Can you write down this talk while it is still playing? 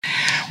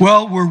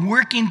Well, we're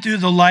working through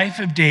the life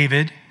of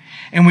David,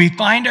 and we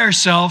find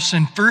ourselves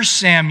in 1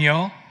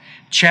 Samuel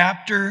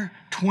chapter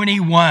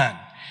 21.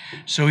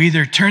 So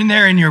either turn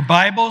there in your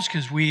Bibles,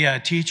 because we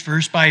teach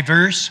verse by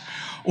verse,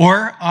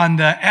 or on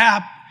the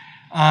app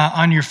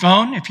on your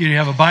phone, if you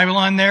have a Bible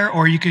on there,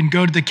 or you can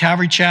go to the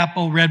Calvary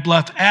Chapel Red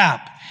Bluff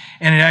app,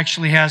 and it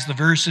actually has the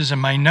verses in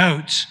my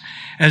notes,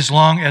 as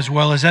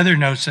well as other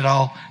notes that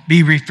I'll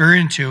be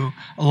referring to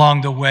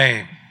along the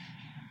way.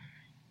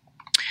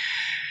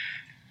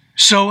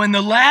 So in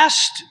the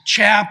last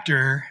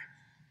chapter,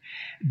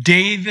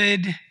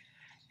 David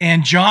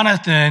and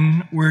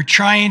Jonathan were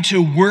trying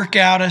to work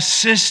out a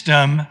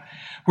system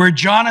where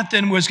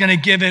Jonathan was going to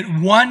give it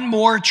one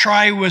more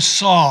try with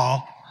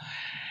Saul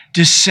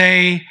to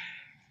say,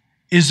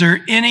 is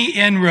there any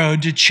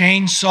inroad to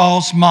change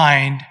Saul's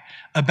mind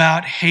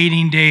about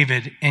hating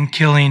David and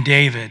killing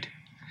David?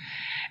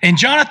 And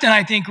Jonathan,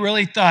 I think,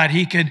 really thought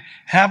he could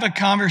have a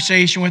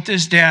conversation with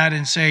his dad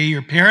and say,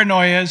 your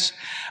paranoias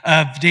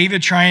of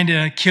David trying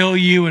to kill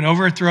you and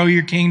overthrow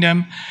your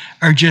kingdom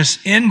are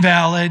just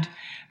invalid.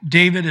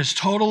 David is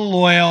total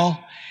loyal.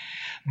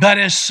 But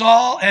as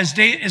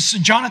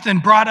Jonathan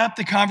brought up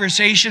the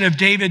conversation of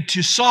David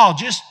to Saul,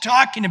 just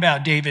talking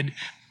about David,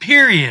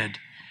 period,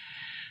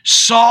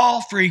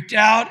 Saul freaked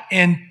out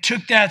and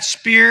took that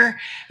spear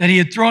that he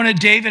had thrown at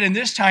David, and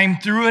this time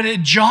threw it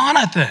at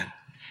Jonathan,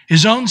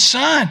 his own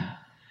son.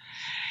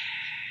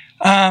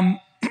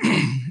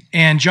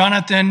 And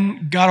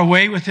Jonathan got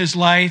away with his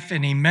life,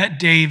 and he met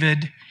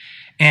David,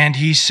 and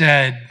he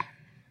said,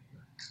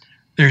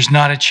 there's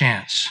not a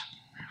chance.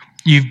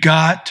 You've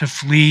got to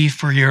flee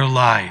for your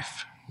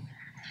life.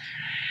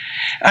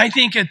 I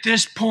think at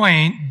this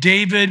point,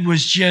 David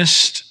was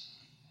just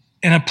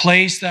in a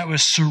place that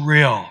was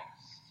surreal.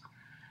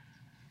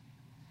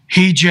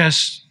 He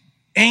just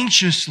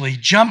anxiously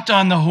jumped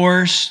on the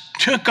horse,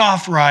 took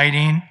off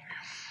riding,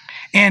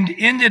 and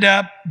ended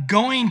up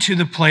going to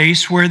the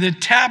place where the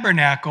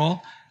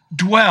tabernacle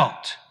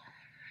dwelt.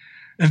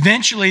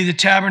 Eventually, the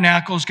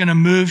tabernacle is going to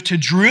move to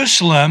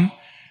Jerusalem,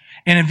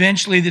 and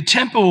eventually the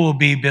temple will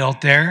be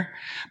built there.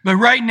 But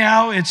right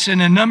now, it's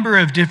in a number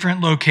of different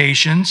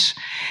locations.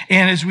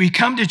 And as we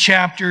come to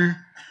chapter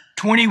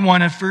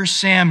 21 of 1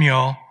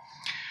 Samuel,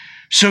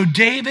 so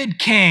David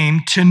came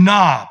to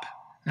Nob.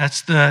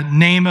 That's the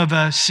name of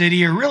a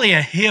city, or really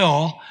a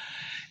hill.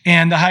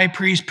 And the high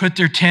priest put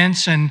their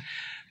tents and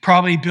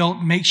probably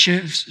built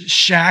makeshift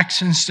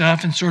shacks and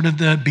stuff, and sort of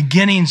the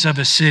beginnings of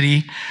a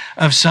city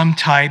of some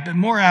type, but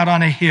more out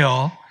on a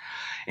hill.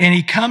 And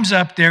he comes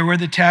up there where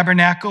the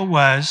tabernacle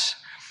was,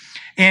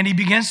 and he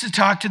begins to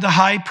talk to the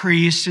high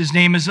priest. His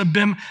name is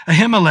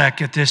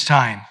Ahimelech at this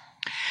time.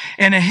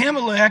 And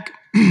Ahimelech,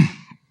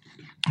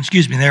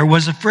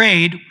 was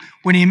afraid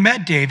when he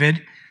met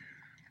David,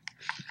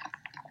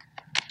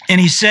 and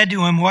he said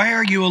to him, why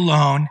are you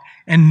alone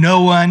and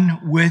no one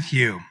with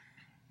you?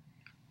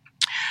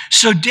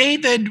 So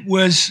David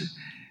was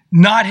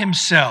not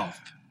himself.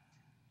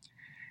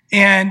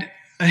 And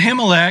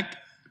Ahimelech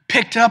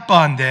picked up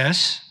on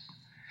this,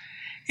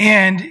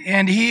 and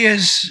he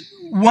is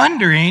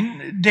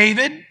wondering,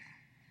 David,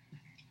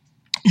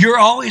 you're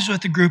always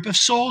with a group of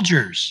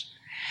soldiers.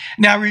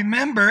 Now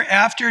remember,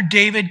 after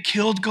David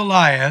killed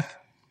Goliath,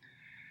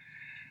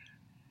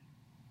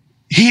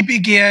 he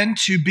began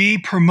to be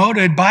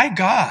promoted by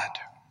God.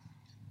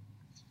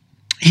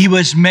 He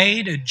was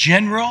made a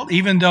general,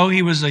 even though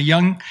he was a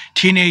young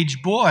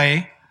teenage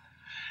boy.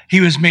 He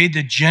was made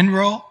the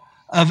general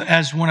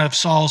as one of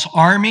Saul's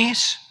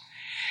armies.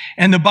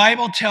 And the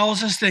Bible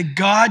tells us that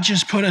God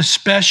just put a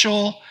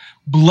special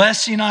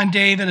blessing on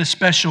David, a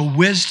special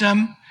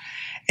wisdom.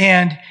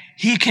 And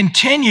he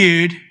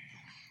continued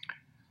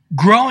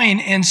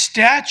growing in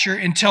stature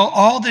until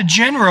all the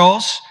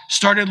generals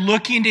started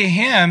looking to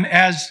him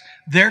as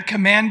their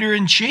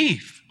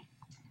commander-in-chief.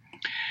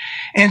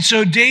 And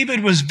so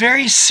David was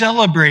very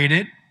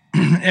celebrated.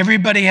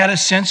 Everybody had a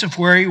sense of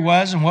where he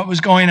was and what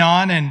was going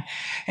on.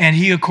 And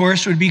he, of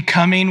course, would be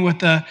coming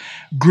with a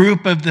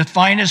group of the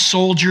finest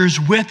soldiers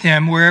with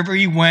him. Wherever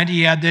he went,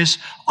 he had this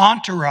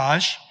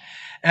entourage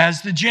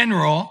as the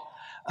general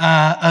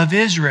of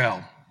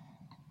Israel.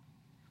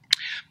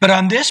 But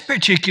on this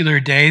particular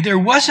day, there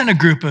wasn't a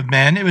group of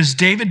men. It was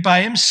David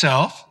by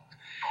himself.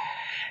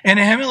 And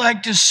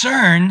Ahimelech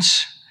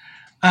discerns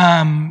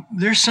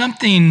there's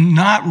something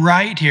not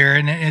right here,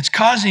 and it's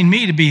causing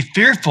me to be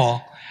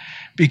fearful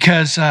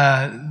because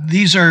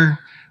these are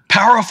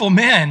powerful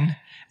men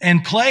in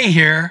play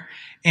here,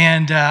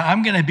 and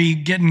I'm going to be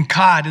getting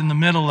caught in the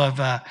middle of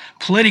a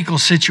political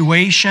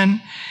situation.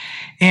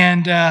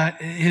 And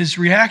his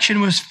reaction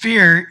was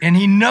fear, and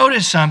he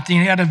noticed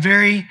something. He had a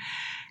very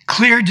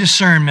clear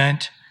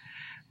discernment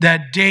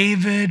that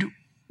David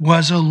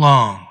was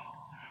alone.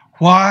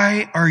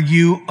 Why are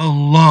you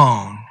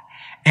alone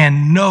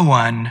and no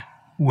one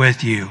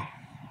with you?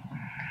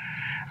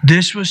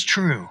 This was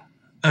true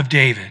of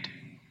David.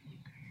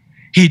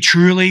 He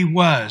truly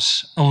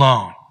was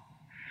alone.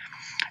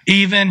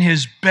 Even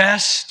his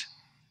best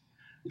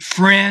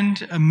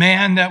friend, a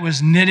man that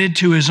was knitted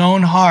to his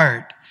own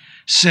heart,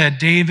 said,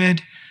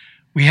 David,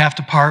 we have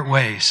to part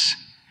ways.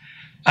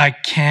 I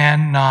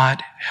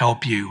cannot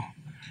help you.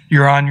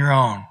 You're on your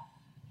own.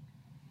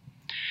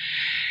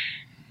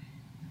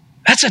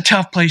 That's a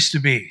tough place to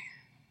be.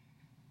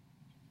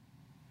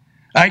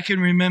 I can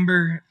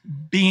remember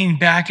being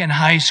back in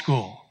high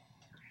school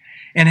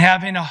and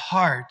having a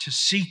heart to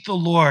seek the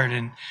Lord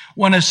and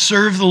want to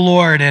serve the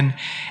Lord. And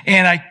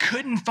I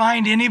couldn't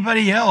find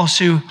anybody else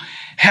who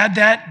had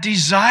that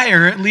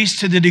desire, at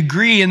least to the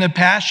degree and the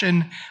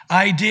passion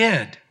I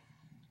did.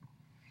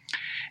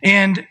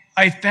 And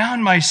I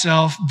found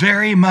myself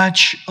very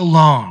much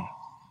alone,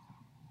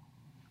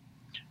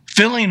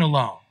 feeling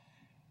alone,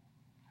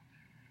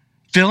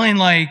 feeling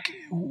like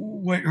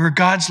where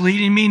God's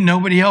leading me,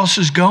 nobody else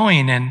is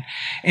going.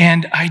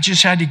 And I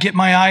just had to get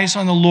my eyes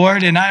on the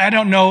Lord. And I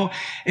don't know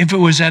if it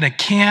was at a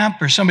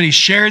camp or somebody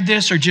shared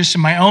this or just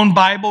in my own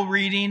Bible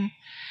reading.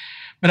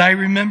 But I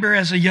remember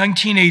as a young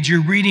teenager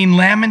reading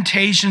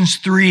Lamentations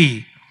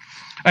 3.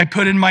 I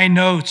put in my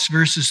notes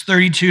verses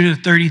 32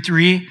 to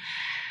 33.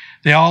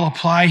 They all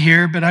apply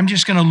here, but I'm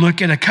just going to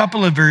look at a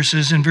couple of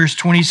verses in verse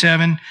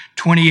 27,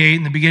 28,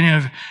 and the beginning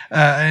of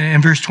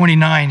in verse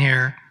 29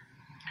 here,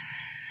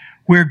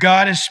 where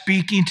God is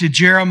speaking to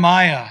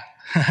Jeremiah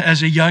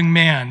as a young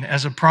man,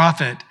 as a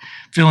prophet,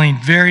 feeling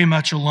very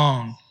much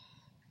alone.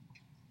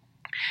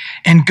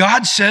 And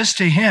God says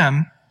to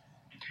him,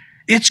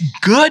 it's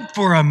good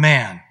for a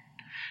man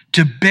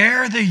to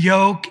bear the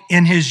yoke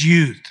in his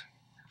youth.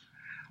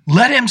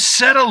 Let him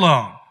sit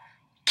alone,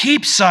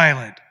 keep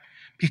silent,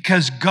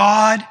 because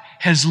God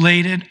has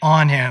laid it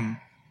on him.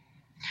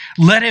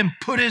 Let him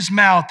put his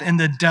mouth in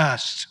the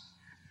dust.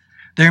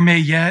 There may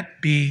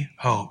yet be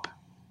hope.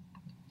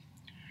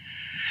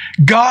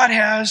 God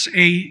has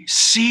a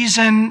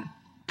season,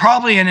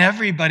 probably in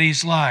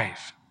everybody's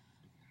life,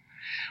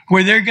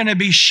 where they're going to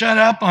be shut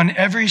up on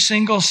every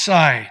single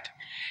side,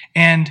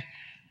 and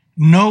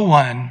no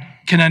one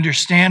can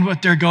understand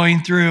what they're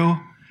going through.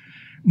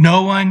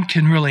 No one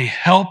can really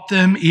help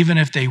them, even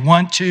if they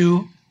want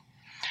to.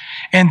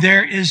 And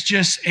there is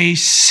just a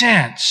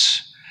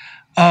sense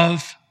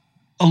of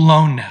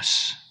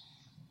aloneness.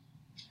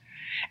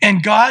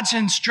 And God's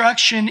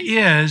instruction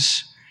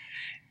is,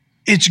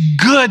 it's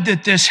good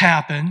that this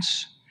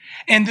happens.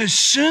 And the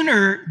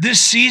sooner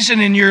this season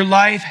in your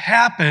life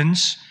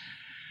happens,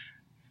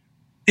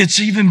 it's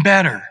even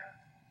better.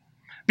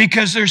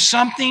 Because there's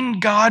something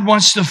God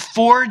wants to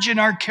forge in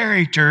our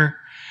character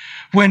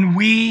when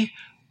we,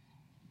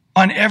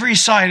 on every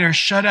side, are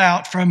shut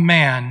out from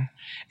man,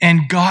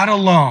 and God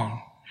alone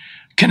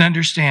can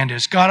understand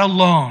us. God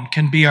alone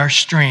can be our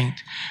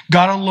strength.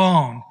 God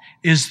alone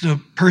is the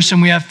person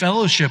we have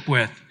fellowship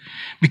with,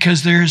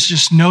 because there's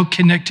just no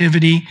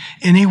connectivity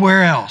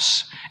anywhere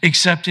else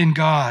except in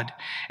God.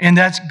 And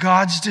that's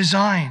God's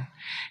design.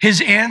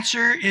 His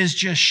answer is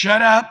just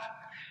shut up,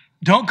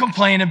 don't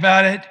complain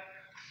about it,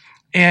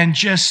 and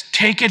just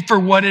take it for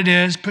what it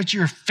is. Put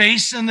your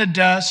face in the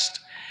dust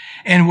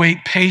and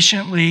wait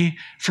patiently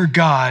for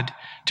God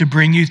to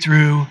bring you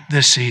through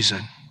this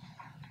season.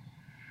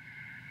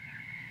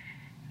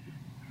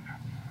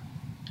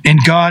 And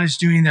God is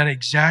doing that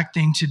exact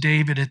thing to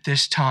David at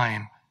this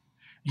time.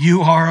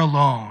 You are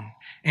alone,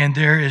 and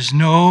there is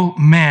no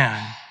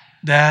man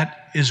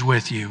that is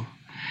with you.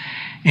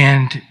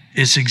 And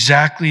it's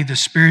exactly the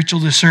spiritual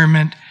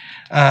discernment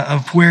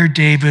of where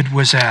David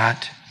was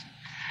at.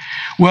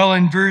 Well,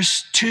 in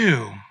verse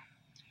 2,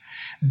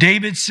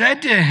 David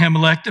said to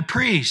Ahimelech the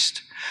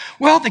priest,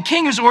 well, the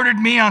king has ordered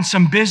me on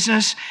some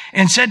business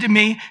and said to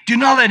me, do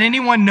not let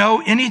anyone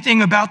know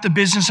anything about the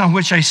business on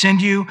which I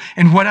send you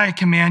and what I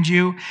command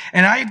you.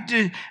 And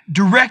I've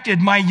directed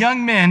my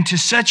young men to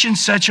such and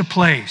such a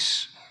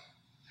place.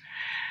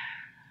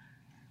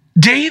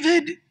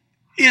 David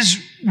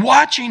is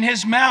watching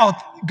his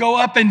mouth go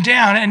up and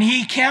down, and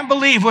he can't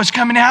believe what's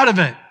coming out of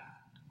it.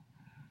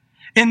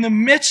 In the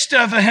midst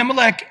of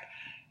Ahimelech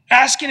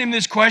asking him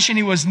this question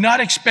he was not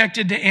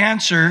expected to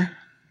answer,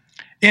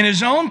 in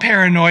his own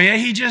paranoia,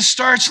 he just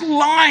starts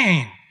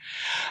lying.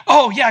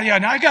 Oh, yeah,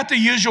 now I got the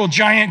usual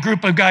giant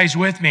group of guys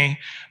with me,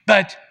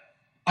 but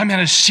I'm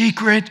in a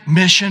secret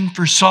mission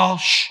for Saul.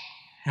 Shh.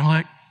 And I'm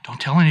like, don't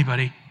tell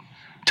anybody.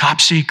 Top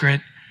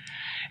secret.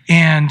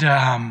 And,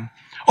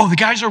 the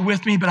guys are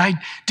with me, but I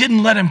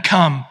didn't let them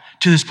come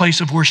to this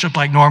place of worship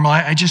like normal.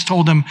 I just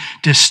told them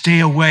to stay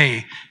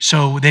away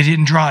so they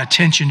didn't draw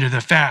attention to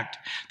the fact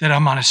that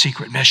I'm on a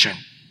secret mission.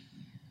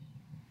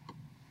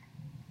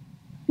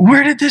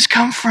 Where did this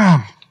come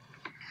from?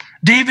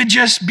 David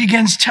just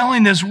begins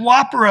telling this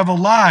whopper of a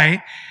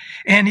lie,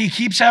 and he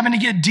keeps having to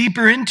get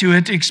deeper into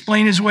it to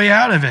explain his way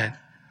out of it.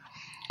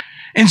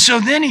 And so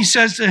then he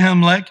says to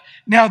Ahimelech,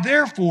 now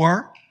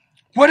therefore,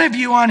 what have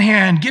you on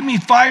hand? Give me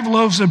 5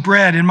 loaves of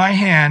bread in my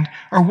hand,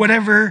 or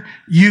whatever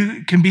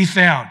you can be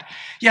found.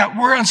 Yeah,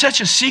 we're on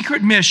such a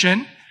secret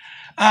mission.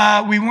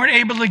 We weren't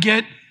able to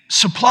get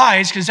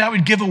supplies because that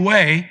would give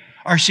away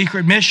our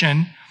secret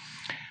mission.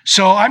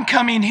 So I'm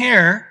coming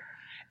here,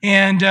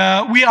 and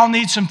we all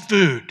need some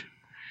food.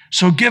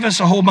 So give us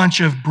a whole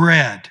bunch of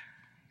bread.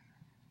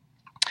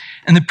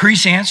 And the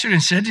priest answered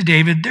and said to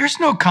David, there's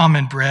no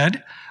common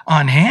bread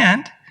on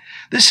hand.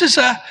 This is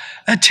a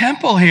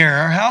temple here.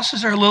 Our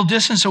houses are a little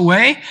distance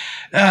away.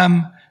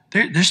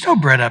 There's no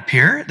bread up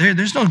here.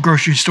 There's no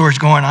grocery stores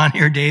going on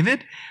here,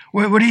 David.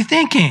 What are you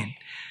thinking?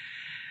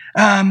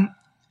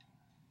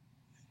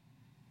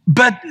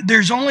 But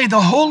there's only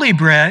the holy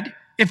bread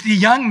if the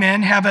young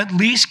men have at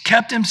least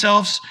kept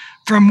themselves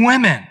from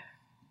women.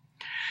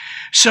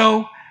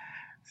 So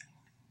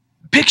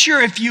picture,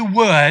 if you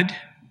would,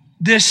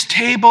 this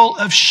table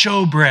of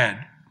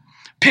showbread.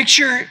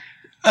 Picture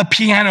a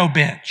piano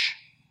bench.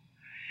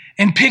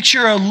 And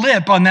picture a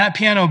lip on that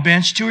piano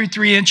bench 2 or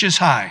 3 inches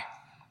high.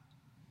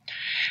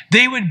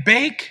 They would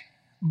bake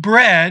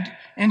bread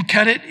and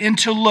cut it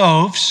into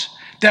loaves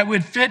that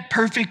would fit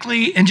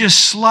perfectly and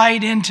just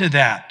slide into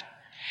that.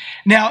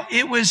 Now,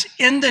 it was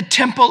in the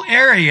temple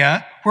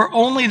area where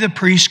only the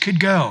priest could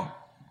go.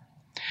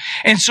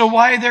 And so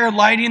while they're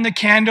lighting the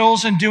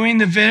candles and doing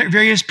the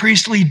various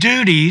priestly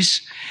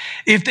duties,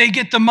 if they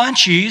get the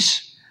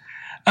munchies,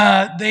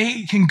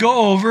 they can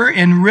go over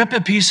and rip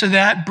a piece of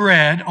that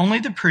bread, only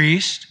the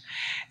priest,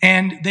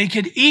 and they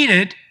could eat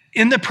it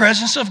in the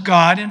presence of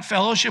God and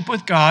fellowship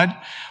with God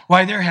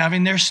while they're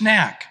having their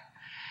snack.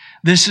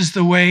 This is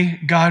the way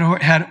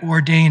God had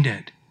ordained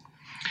it.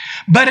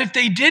 But if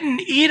they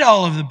didn't eat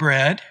all of the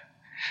bread,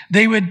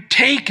 they would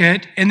take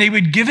it and they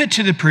would give it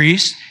to the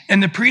priest,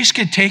 and the priest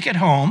could take it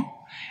home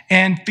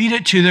and feed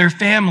it to their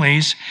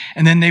families,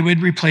 and then they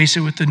would replace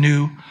it with the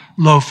new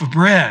loaf of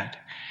bread.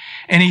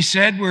 And he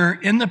said, we're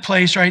in the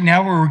place right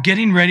now where we're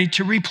getting ready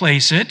to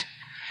replace it.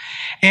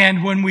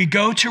 And when we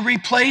go to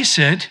replace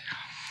it,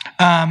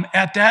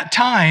 at that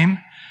time,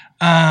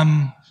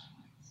 I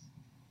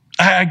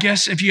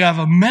guess if you have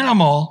a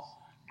minimal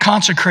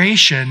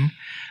consecration,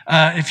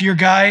 if you're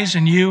guys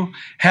and you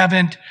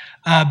haven't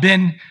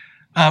been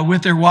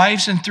with their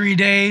wives in 3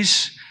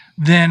 days,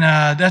 then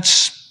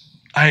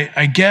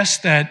I guess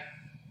that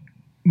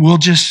we'll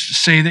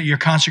just say that you're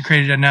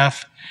consecrated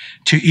enough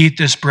to eat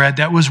this bread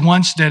that was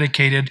once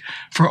dedicated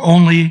for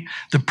only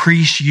the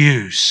priest's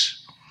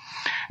use.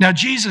 Now,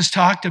 Jesus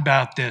talked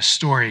about this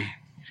story.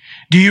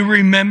 Do you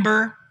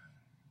remember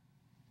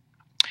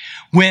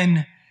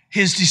when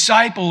his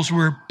disciples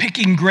were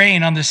picking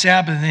grain on the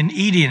Sabbath and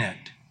eating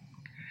it?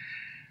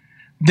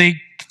 The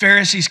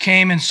Pharisees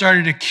came and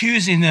started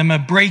accusing them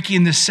of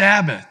breaking the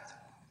Sabbath.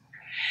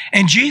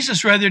 And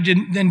Jesus, rather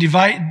than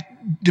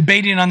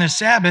debating on the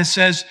Sabbath,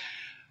 says,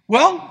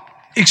 well,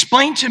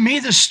 explain to me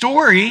the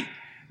story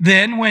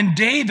then when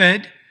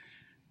David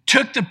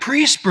took the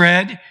priest's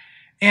bread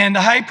and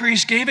the high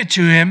priest gave it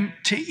to him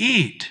to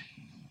eat.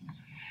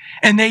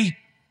 And they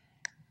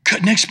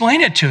couldn't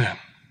explain it to him.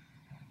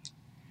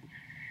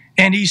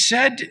 And he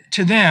said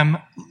to them,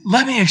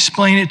 let me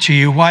explain it to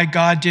you why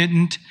God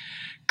didn't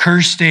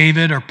curse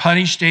David or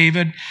punish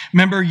David.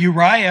 Remember,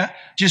 Uriah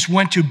just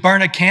went to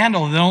burn a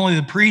candle that only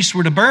the priests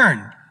were to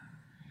burn.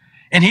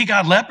 And he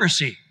got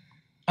leprosy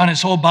on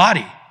his whole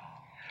body.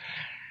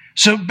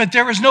 So, but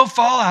there was no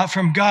fallout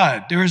from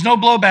God. There was no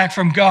blowback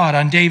from God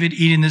on David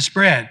eating this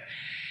bread.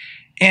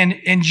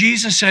 And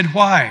Jesus said,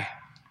 why?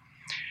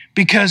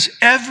 Because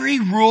every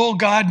rule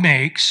God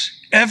makes,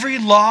 every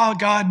law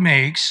God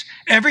makes,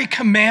 every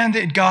command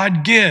that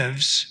God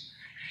gives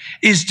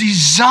is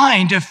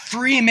designed to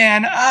free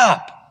man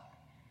up.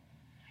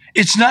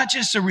 It's not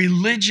just a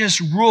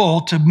religious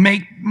rule to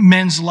make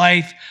men's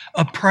life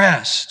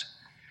oppressed.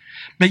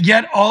 But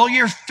yet all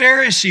your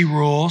Pharisee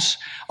rules,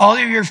 all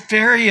of your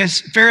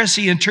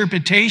Pharisee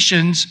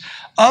interpretations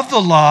of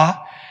the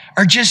law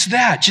are just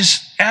that,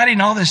 just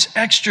adding all this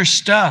extra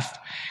stuff,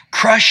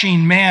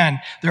 crushing man.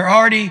 They're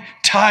already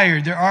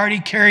tired. They're already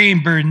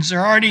carrying burdens.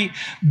 They're already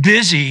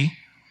busy.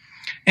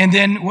 And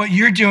then what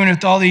you're doing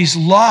with all these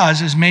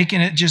laws is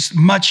making it just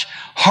much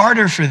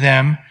harder for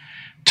them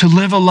to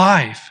live a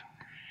life.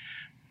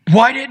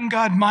 Why didn't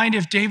God mind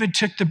if David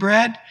took the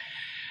bread?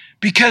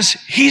 Because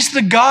he's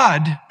the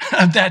God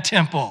of that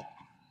temple.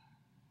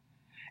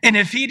 And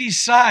if he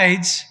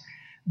decides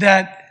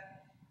that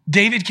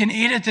David can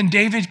eat it, then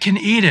David can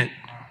eat it.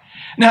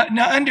 Now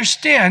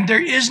understand,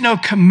 there is no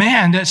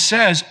command that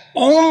says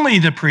only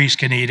the priest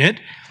can eat it.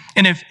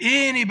 And if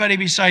anybody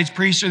besides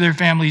priests or their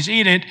families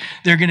eat it,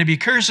 they're going to be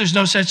cursed. There's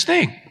no such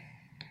thing.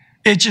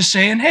 It's just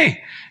saying,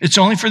 hey, it's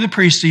only for the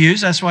priest to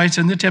use. That's why it's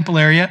in the temple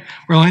area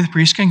where only the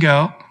priest can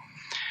go.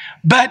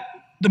 But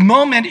the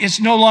moment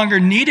it's no longer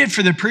needed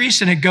for the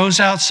priest and it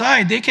goes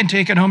outside, they can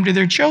take it home to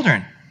their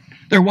children,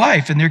 their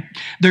wife, and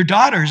their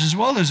daughters, as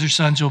well as their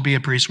sons will be a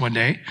priest one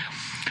day.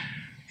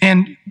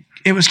 And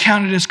it was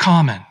counted as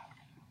common.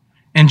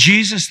 And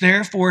Jesus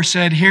therefore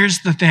said, here's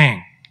the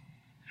thing.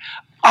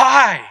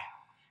 I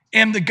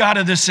am the God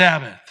of the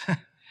Sabbath.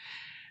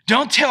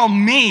 Don't tell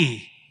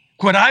me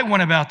what I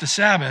want about the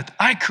Sabbath.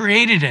 I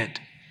created it.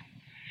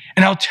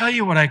 And I'll tell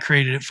you what I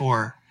created it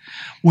for,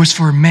 was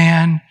for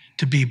man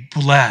to be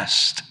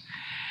blessed.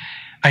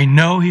 I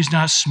know he's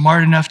not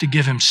smart enough to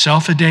give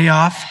himself a day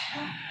off,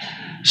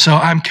 so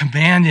I'm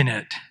commanding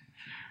it.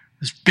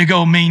 This big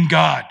old mean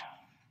God.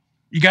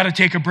 You got to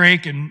take a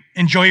break and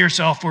enjoy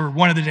yourself for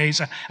one of the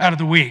days out of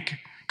the week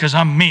because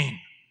I'm mean.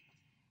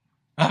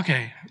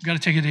 Okay, got to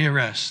take a day of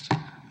rest.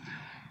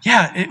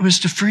 Yeah, it was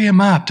to free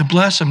him up, to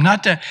bless him,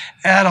 not to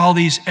add all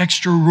these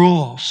extra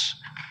rules.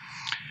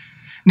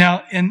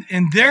 Now,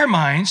 in their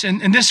minds,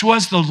 and this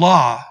was the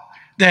law,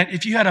 that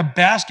if you had a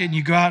basket and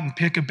you go out and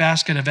pick a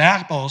basket of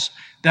apples,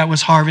 that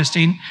was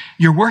harvesting,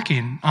 you're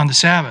working on the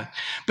Sabbath.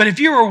 But if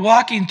you were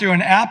walking through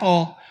an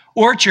apple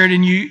orchard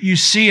and you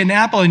see an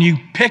apple and you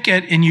pick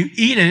it and you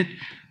eat it,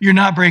 you're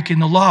not breaking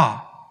the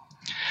law.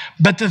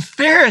 But the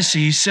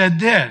Pharisees said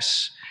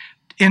this: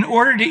 in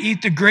order to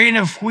eat the grain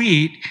of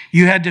wheat,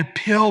 you had to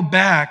peel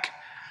back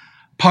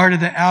part of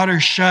the outer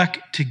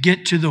shuck to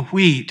get to the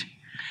wheat.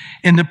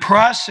 In the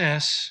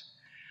process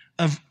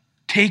of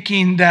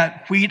taking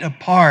that wheat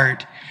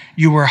apart,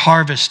 you were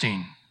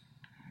harvesting.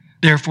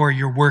 Therefore,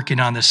 you're working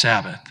on the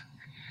Sabbath.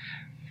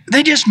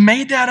 They just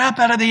made that up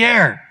out of the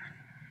air.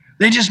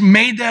 They just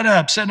made that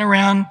up, sitting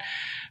around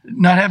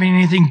not having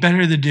anything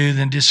better to do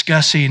than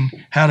discussing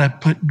how to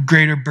put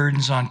greater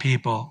burdens on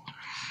people.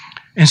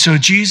 And so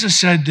Jesus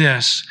said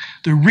this: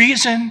 the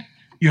reason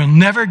you'll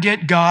never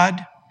get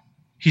God,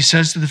 he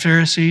says to the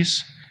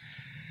Pharisees,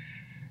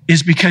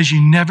 is because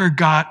you never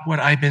got what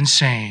I've been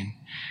saying.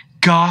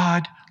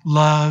 God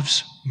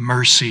loves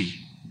mercy.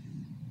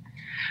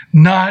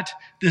 Not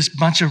this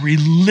bunch of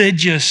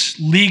religious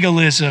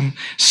legalism,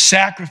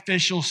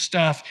 sacrificial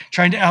stuff,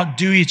 trying to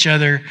outdo each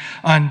other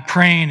on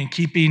praying and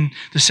keeping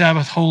the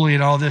Sabbath holy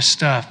and all this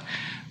stuff.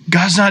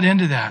 God's not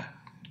into that.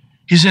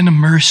 He's into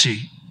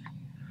mercy.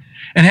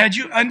 And had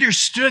you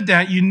understood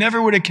that, you never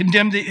would have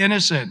condemned the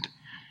innocent.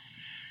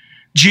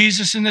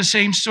 Jesus in the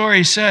same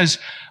story says,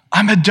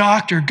 I'm a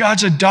doctor.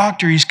 God's a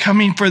doctor. He's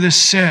coming for the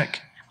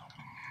sick.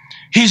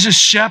 He's a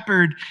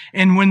shepherd,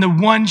 and when the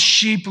one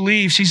sheep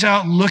leaves, he's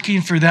out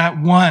looking for that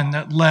one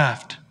that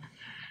left.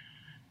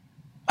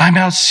 I'm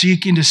out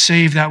seeking to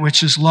save that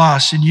which is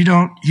lost, and you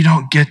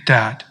don't get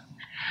that.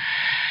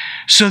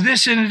 So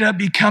this ended up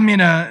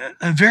becoming a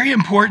very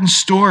important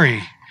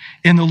story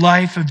in the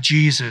life of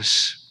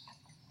Jesus.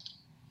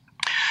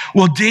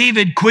 Well,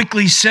 David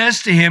quickly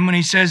says to him when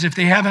he says, if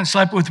they haven't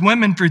slept with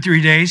women for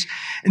 3 days,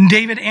 and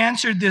David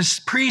answered this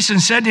priest and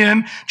said to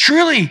him,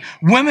 truly,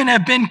 women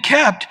have been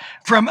kept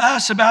from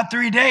us about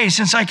 3 days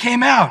since I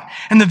came out,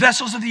 and the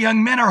vessels of the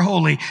young men are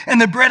holy, and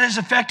the bread is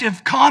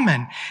effective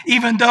common,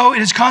 even though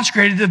it is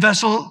consecrated to the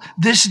vessel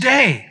this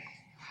day.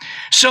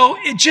 So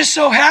it just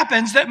so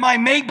happens that my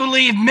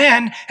make-believe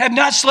men have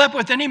not slept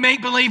with any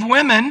make-believe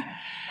women,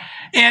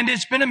 and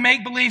it's been a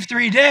make-believe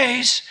 3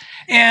 days,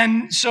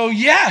 and so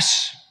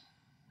yes,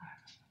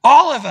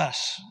 all of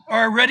us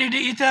are ready to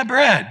eat that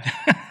bread.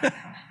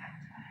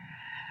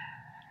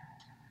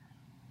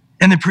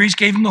 And the priest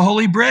gave him the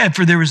holy bread,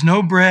 for there was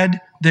no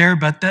bread there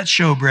but that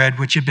showbread,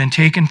 which had been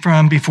taken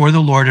from before the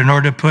Lord in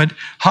order to put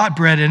hot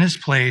bread in its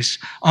place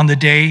on the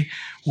day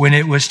when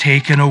it was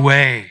taken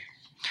away.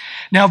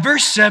 Now,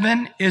 verse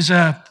 7 is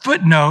a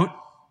footnote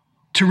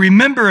to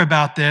remember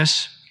about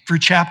this for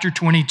chapter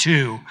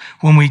 22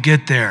 when we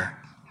get there.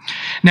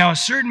 Now, a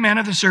certain man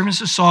of the servants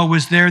of Saul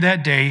was there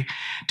that day,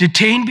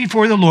 detained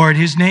before the Lord.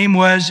 His name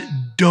was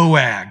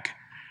Doeg.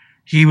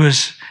 He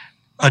was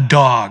a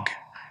dog,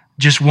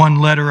 just one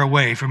letter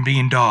away from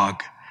being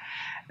dog.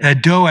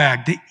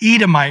 Doeg, the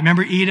Edomite.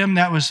 Remember Edom?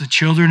 That was the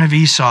children of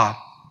Esau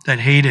that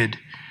hated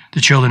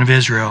the children of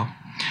Israel.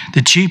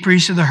 The chief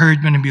priest of the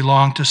herdmen and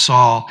belonged to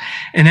Saul.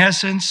 In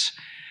essence,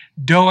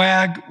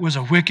 Doeg was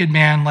a wicked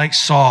man like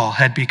Saul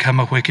had become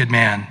a wicked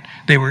man.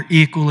 They were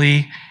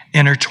equally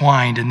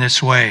intertwined in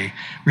this way.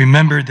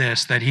 Remember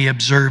this, that he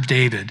observed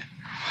David.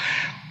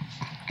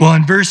 Well,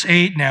 in verse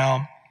 8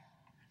 now,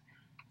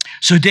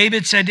 so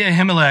David said to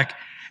Ahimelech,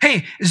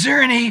 hey, is there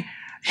any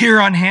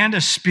here on hand a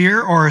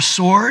spear or a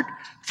sword?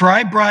 For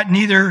I brought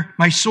neither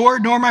my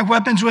sword nor my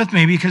weapons with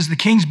me because the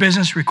king's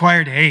business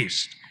required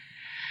haste.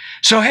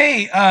 So,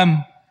 hey,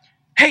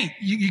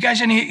 you guys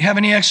have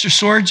any extra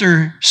swords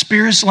or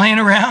spears laying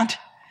around?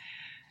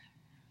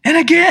 And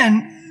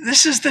again,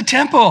 this is the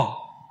temple.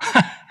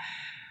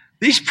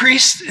 These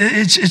priests,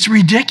 it's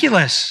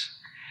ridiculous.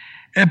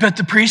 But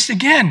the priest,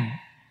 again,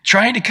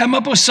 trying to come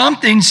up with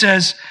something,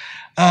 says,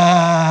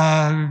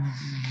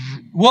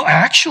 well,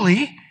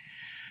 actually,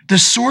 the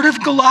sword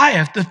of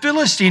Goliath, the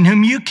Philistine,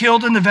 whom you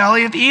killed in the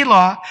valley of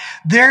Elah,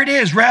 there it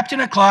is, wrapped in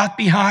a cloth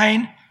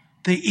behind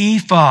the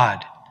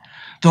ephod,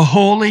 the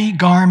holy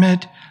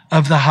garment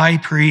of the high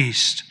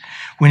priest,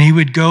 when he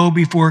would go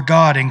before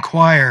God,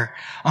 inquire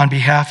on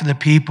behalf of the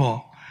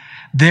people.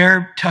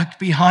 There, tucked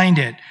behind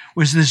it,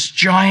 was this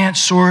giant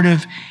sword in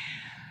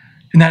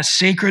that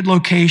sacred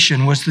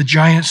location, was the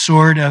giant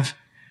sword of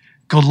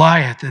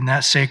Goliath in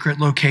that sacred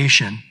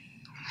location.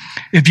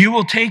 If you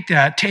will take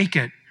that, take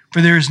it,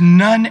 for there is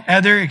none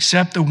other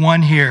except the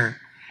one here.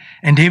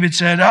 And David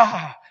said,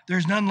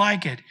 there's none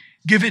like it.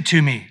 Give it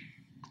to me.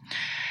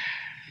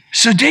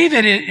 So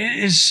David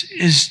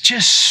is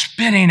just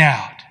spinning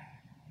out.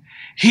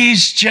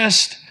 He's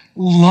just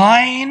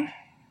lying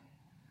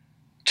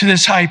to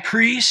this high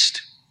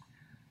priest.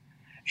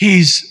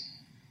 He's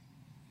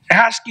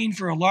asking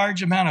for a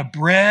large amount of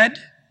bread,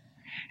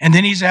 and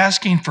then he's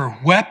asking for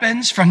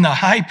weapons from the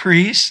high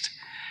priest,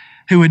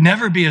 who would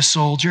never be a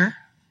soldier.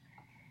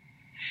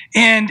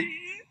 And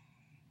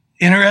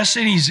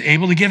interesting, he's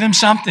able to give him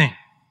something.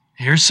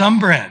 Here's some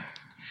bread.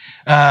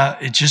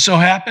 It just so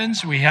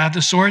happens we have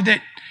the sword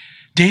that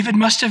David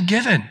must have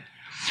given.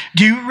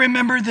 Do you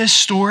remember this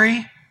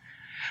story?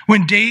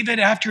 When David,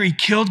 after he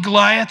killed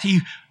Goliath,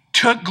 he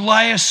took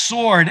Goliath's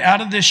sword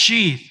out of the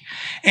sheath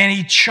and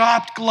he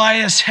chopped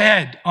Goliath's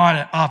head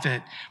off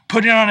it,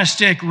 put it on a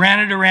stick, ran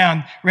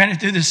it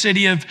through the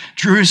city of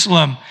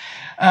Jerusalem.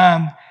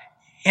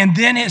 And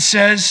then it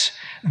says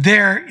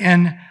there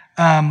in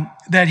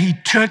that he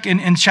took,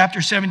 in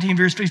chapter 17,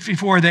 verse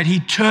 54, that he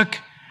took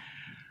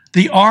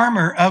the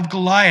armor of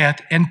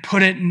Goliath and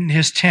put it in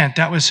his tent.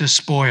 That was his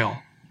spoil.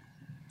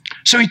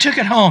 So he took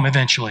it home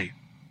eventually.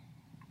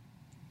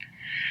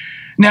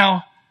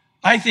 Now,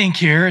 I think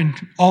here, and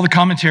all the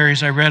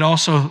commentaries I read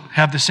also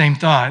have the same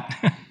thought,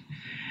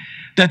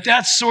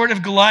 that sword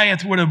of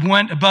Goliath would have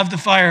went above the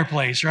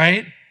fireplace,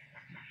 right?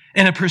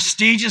 In a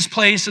prestigious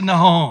place in the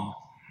home.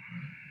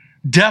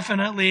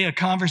 Definitely a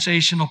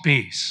conversational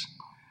piece.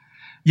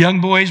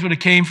 Young boys would have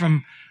came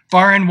from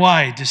far and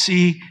wide to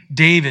see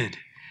David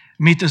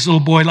meet this little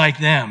boy like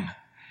them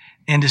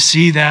and to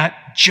see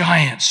that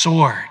giant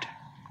sword.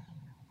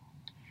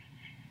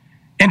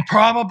 And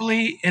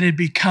probably it had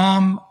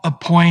become a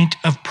point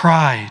of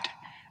pride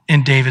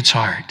in David's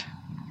heart.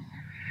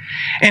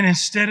 And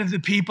instead of the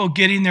people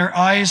getting their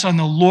eyes on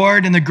the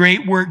Lord and the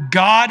great work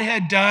God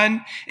had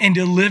done in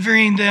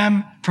delivering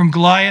them from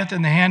Goliath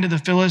in the hand of the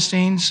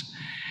Philistines,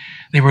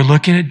 they were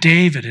looking at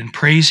David and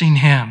praising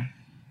him.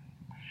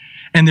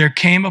 And there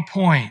came a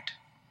point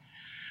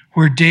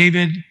where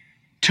David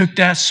took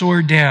that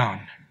sword down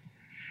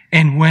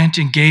and went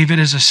and gave it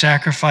as a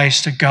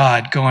sacrifice to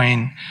God,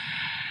 going,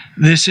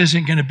 this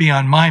isn't going to be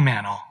on my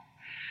mantle.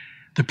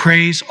 The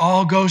praise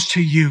all goes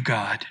to you,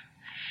 God.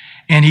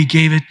 And he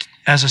gave it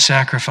as a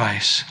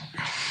sacrifice.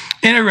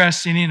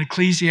 Interesting, in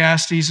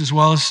Ecclesiastes as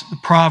well as the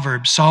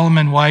Proverbs,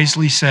 Solomon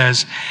wisely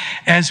says,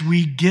 as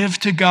we give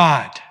to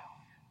God,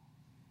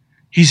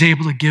 he's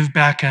able to give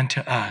back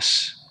unto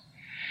us.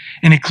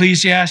 In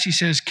Ecclesiastes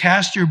says,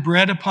 cast your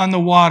bread upon the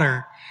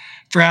water,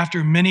 for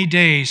after many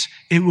days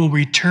it will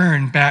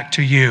return back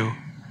to you.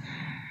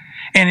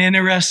 And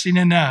interesting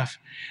enough,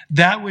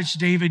 that which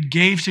David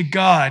gave to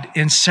God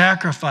in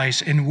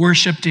sacrifice and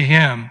worship to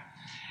him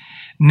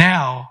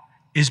now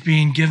is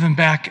being given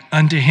back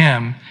unto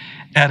him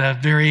at a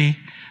very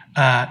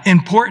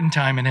important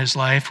time in his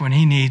life when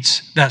he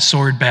needs that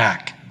sword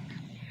back.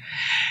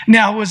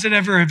 Now, was it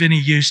ever of any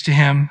use to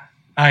him?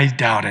 I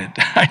doubt it.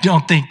 I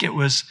don't think it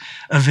was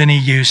of any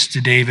use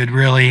to David,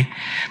 really.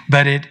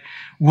 But it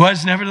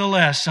was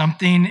nevertheless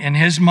something in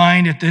his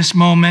mind at this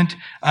moment.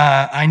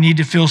 I need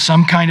to feel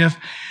some kind of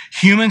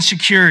human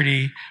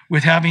security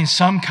with having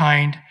some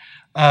kind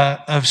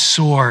of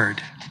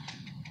sword.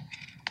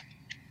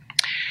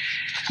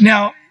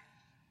 Now,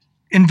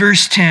 in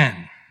verse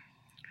 10,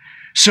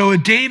 so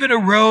David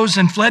arose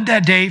and fled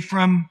that day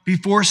from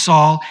before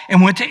Saul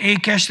and went to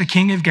Achish, the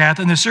king of Gath.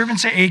 And the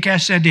servants of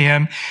Achish said to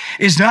him,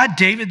 is not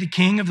David the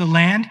king of the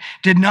land?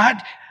 Did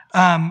not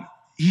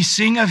he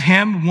sing of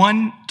him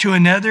one to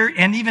another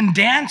and even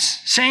dance,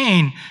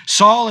 saying,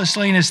 Saul has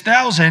slain his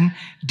 1,000,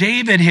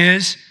 David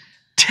his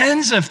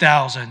tens of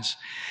thousands.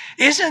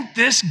 Isn't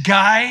this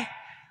guy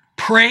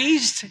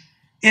praised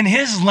in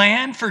his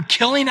land for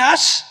killing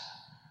us?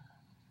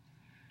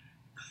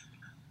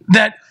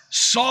 That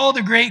Saul,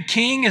 the great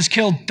king, has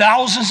killed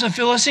thousands of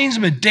Philistines,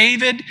 but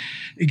David,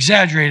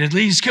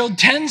 exaggeratedly, he's killed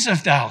tens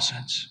of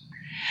thousands.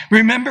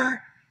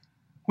 Remember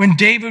when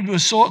David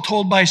was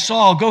told by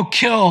Saul, go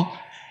kill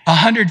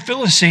 100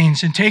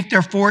 Philistines and take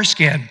their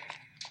foreskin.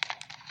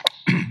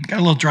 Got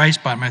a little dry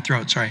spot in my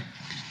throat, sorry.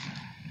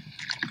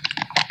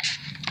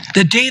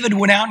 That David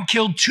went out and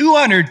killed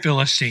 200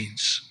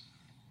 Philistines.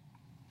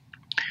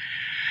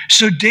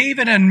 So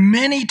David, and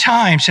many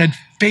times, had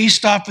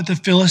faced off with the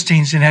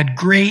Philistines and had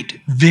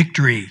great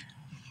victory.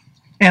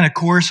 And of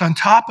course, on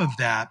top of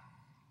that,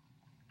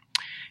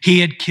 he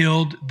had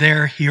killed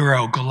their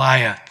hero,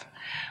 Goliath,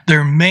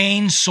 their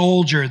main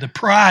soldier, the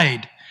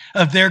pride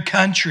of their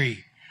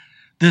country.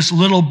 This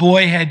little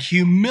boy had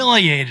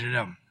humiliated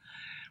him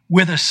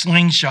with a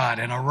slingshot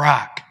and a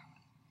rock.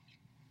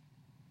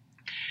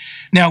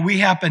 Now, we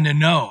happen to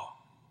know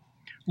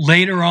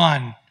later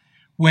on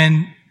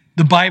when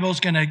the Bible's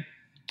going to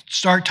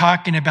start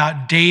talking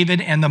about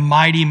David and the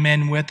mighty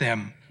men with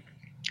him,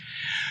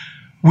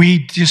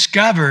 we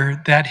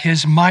discover that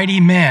his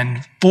mighty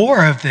men,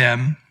 4 of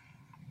them,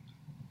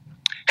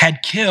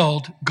 had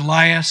killed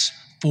Goliath's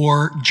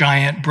 4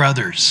 giant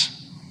brothers.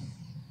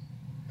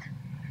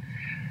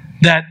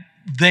 That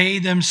they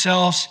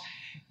themselves,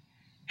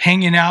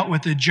 hanging out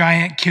with a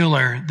giant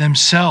killer,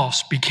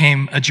 themselves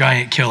became a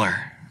giant killer.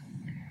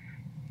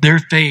 Their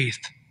faith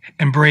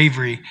and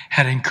bravery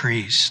had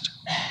increased.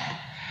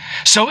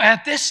 So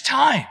at this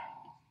time,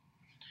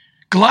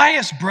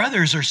 Goliath's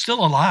brothers are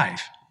still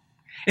alive.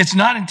 It's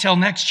not until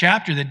next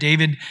chapter that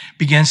David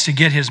begins to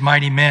get his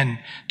mighty men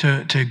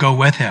to go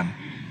with him.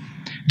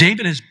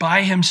 David is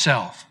by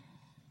himself.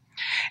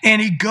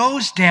 And he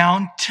goes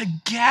down to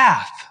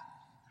Gath,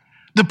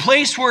 the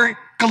place where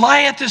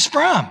Goliath is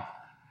from.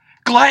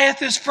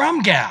 Goliath is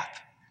from Gath.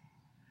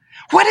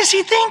 What is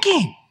he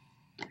thinking?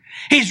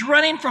 He's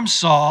running from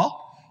Saul.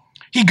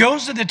 He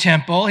goes to the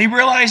temple. He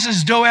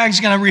realizes Doeg's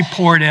going to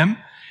report him.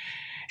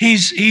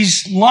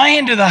 He's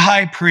lying to the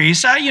high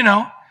priest.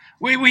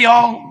 We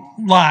all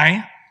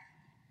lie,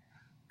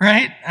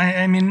 right?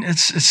 I mean,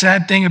 it's a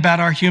sad thing about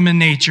our human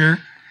nature,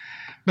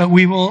 but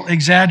we will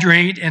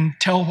exaggerate and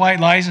tell white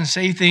lies and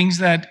say things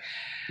that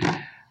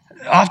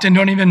often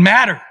don't even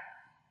matter.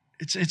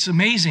 It's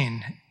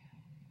amazing.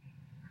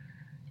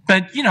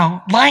 But,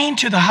 lying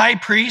to the high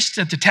priest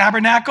at the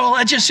tabernacle,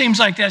 it just seems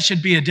like that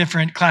should be a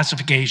different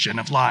classification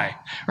of lie,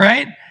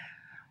 right?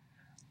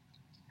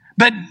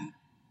 But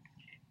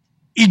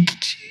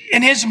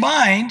in his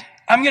mind,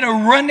 I'm going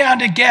to run down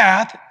to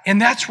Gath, and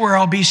that's where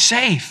I'll be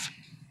safe.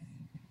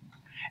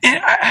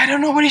 And I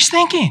don't know what he's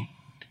thinking.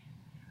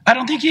 I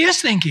don't think he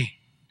is thinking.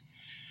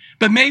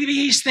 But maybe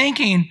he's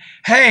thinking,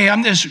 hey,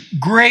 I'm this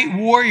great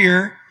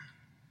warrior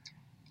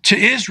to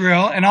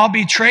Israel, and I'll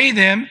betray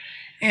them,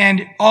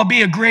 and I'll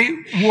be a great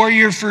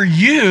warrior for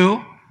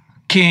you,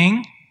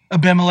 King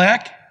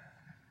Abimelech.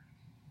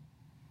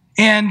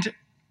 And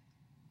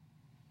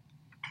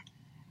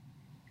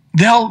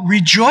they'll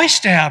rejoice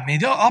to have me.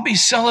 I'll be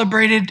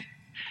celebrated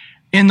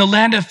in the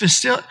land of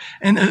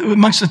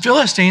amongst the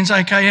Philistines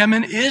like I am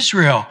in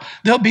Israel.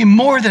 They'll be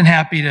more than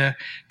happy to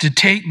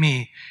take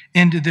me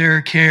into their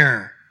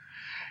care.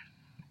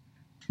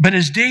 But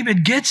as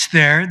David gets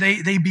there,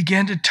 they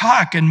begin to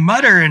talk and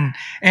mutter,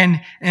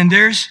 and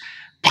there's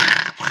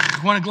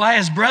one of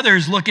Goliath's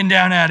brothers looking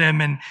down at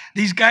him, and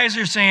these guys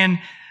are saying,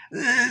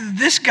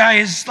 this guy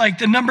is like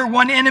the number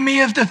one enemy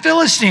of the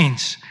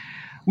Philistines.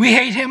 We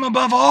hate him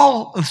above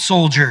all of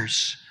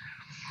soldiers.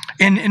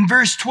 And in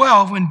verse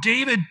 12, when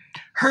David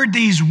heard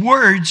these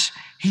words,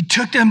 he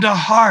took them to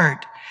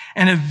heart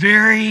and is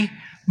very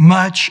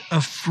much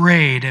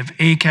afraid of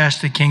Achash,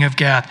 the king of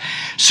Gath.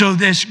 So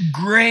this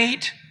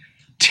great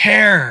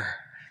terror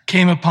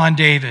came upon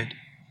David.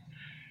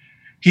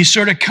 He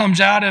sort of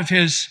comes out of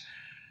his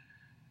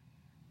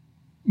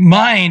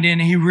mind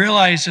and he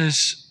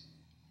realizes,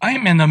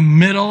 I'm in the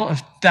middle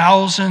of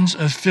thousands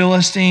of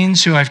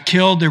Philistines who I've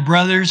killed their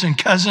brothers and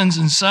cousins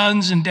and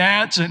sons and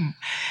dads.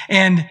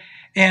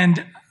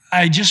 And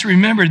I just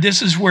remembered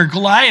this is where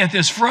Goliath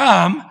is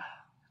from.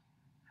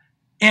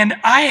 And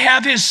I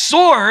have his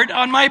sword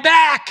on my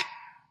back.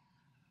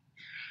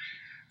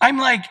 I'm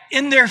like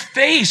in their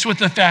face with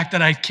the fact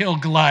that I've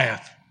killed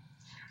Goliath.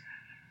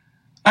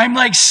 I'm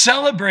like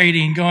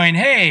celebrating, going,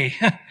 hey,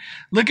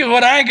 look at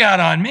what I got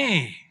on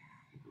me.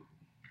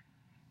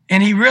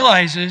 And he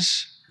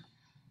realizes,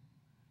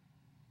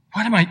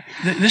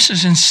 this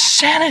is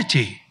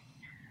insanity.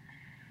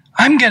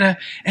 And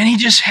he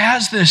just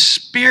has this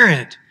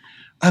spirit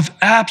of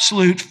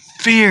absolute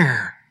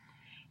fear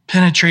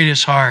penetrate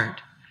his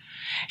heart.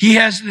 He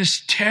has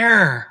this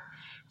terror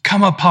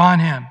come upon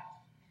him.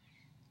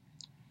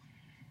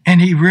 And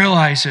he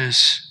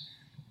realizes,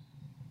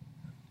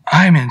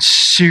 I'm in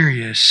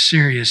serious,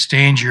 serious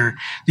danger.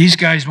 These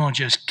guys won't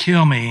just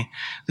kill me.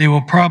 They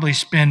will probably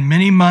spend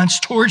many months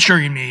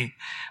torturing me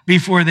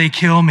before they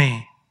kill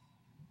me.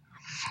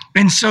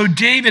 And so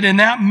David, in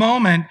that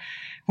moment,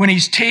 when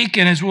he's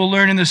taken, as we'll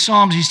learn in the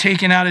Psalms, he's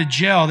taken out of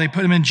jail. They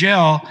put him in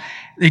jail.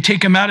 They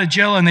take him out of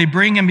jail and they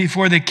bring him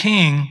before the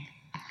king.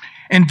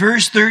 In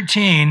verse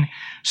 13,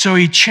 so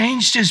he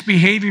changed his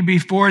behavior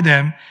before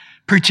them,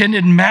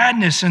 pretended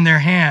madness in their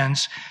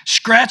hands,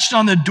 scratched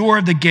on the door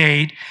of the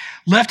gate,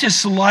 left his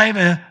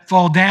saliva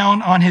fall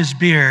down on his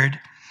beard.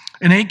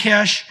 And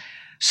Achash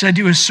said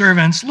to his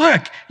servants,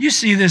 look, you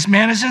see this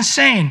man is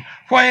insane.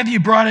 Why have you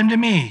brought him to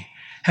me?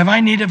 Have I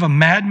need of a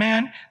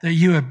madman that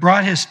you have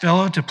brought his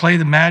fellow to play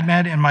the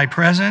madman in my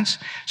presence?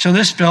 So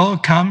this fellow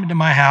come to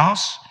my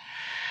house?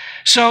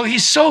 So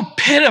he's so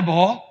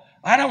pitiable,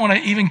 I don't want to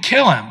even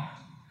kill him.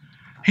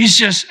 He's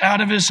just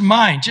out of his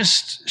mind.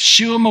 Just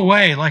shoo him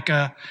away like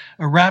a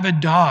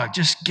rabid dog.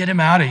 Just get him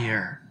out of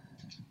here.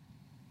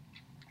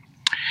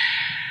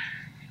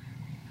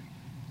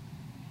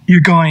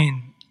 You're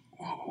going,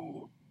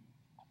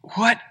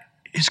 what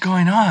is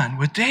going on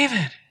with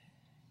David?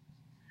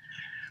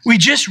 We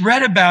just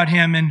read about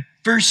him in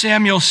 1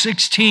 Samuel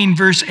 16,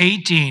 verse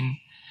 18,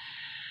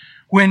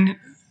 when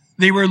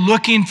they were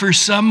looking for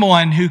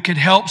someone who could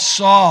help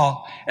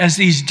Saul as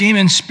these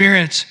demon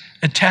spirits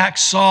attacked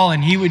Saul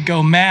and he would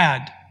go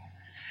mad.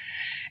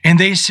 And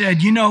they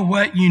said, you know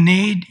what you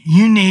need?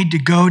 You need to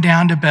go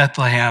down to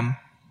Bethlehem.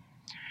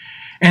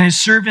 And his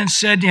servant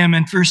said to him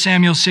in 1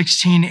 Samuel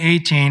 16,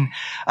 18,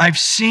 I've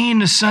seen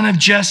the son of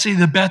Jesse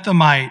the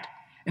Bethlehemite.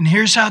 And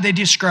here's how they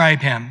describe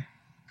him.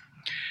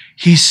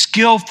 He's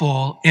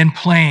skillful in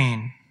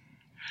playing,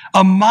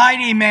 a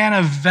mighty man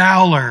of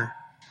valor,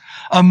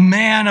 a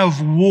man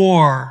of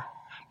war,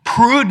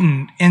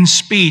 prudent in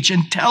speech,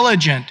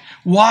 intelligent,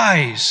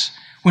 wise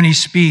when he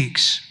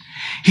speaks.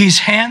 He's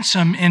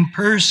handsome in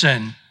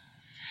person,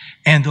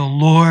 and the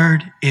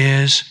Lord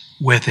is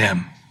with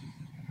him.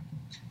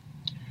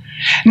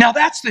 Now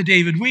that's the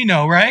David we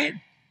know, right?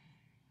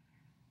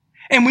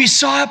 And we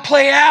saw it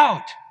play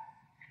out.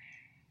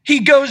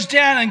 He goes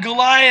down and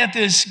Goliath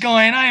is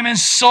going, I am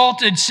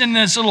insulted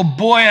sending this little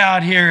boy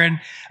out here, and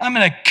I'm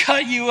going to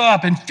cut you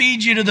up and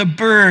feed you to the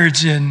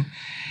birds.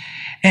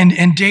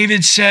 And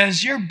David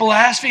says, you're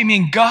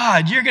blaspheming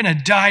God. You're going to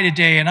die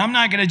today. And I'm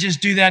not going to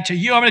just do that to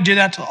you. I'm going to do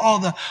that to all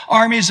the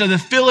armies of the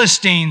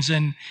Philistines.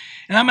 And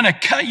I'm going to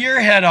cut your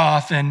head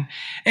off. And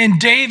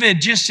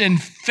David, just in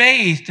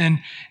faith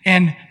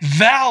and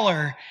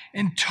valor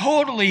and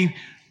totally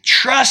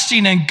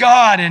trusting in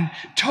God and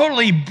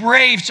totally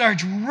brave,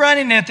 starts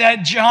running at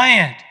that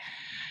giant.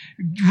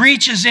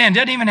 Reaches in,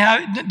 doesn't even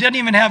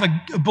have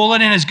a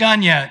bullet in his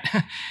gun yet.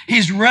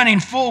 He's running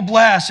full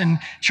blast and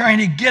trying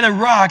to get a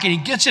rock, and he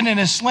gets it in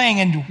his sling,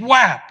 and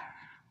whap,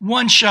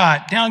 one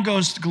shot, down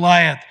goes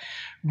Goliath,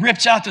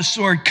 rips out the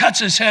sword, cuts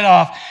his head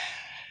off.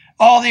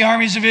 All the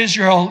armies of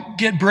Israel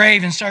get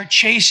brave and start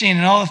chasing,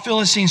 and all the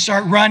Philistines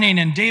start running,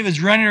 and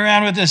David's running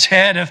around with his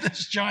head of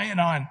this giant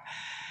on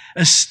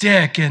a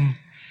stick, and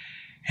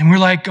we're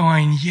like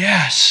going,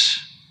 yes.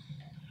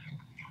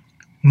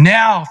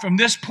 Now, from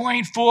this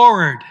point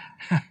forward,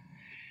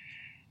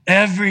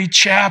 every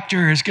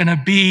chapter is going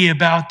to be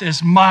about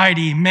this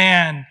mighty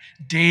man,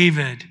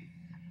 David,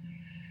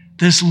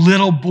 this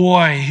little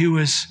boy who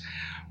was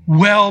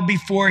well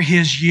before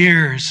his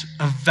years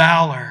of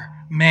valor,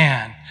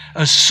 man,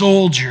 a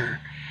soldier,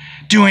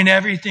 doing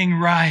everything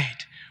right,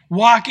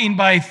 walking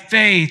by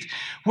faith.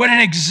 What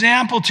an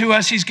example to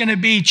us he's going to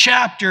be,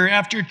 chapter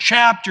after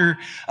chapter,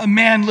 a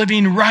man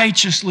living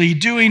righteously,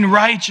 doing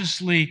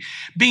righteously,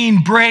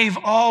 being brave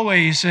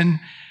always. And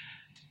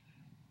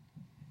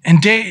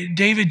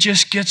David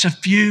just gets a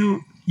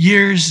few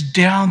years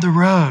down the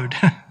road.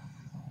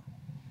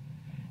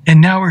 And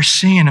now we're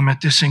seeing him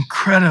at this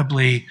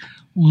incredibly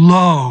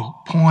low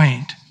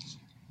point,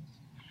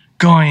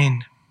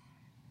 going,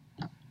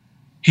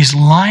 he's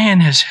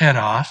lying his head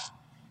off.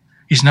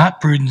 He's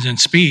not prudent in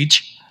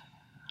speech.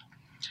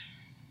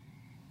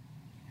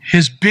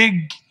 His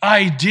big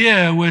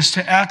idea was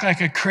to act like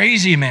a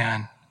crazy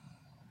man,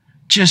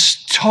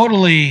 just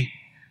totally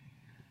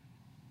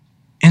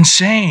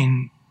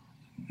insane,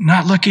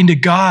 not looking to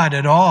God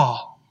at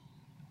all.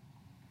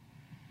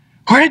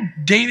 Where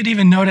did David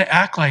even know to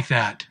act like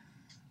that?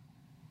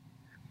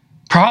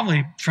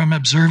 Probably from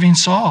observing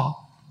Saul.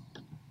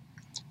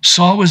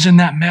 Saul was in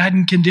that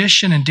maddened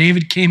condition, and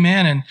David came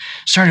in and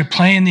started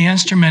playing the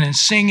instrument and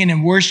singing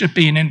and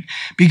worshiping, and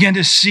began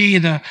to see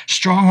the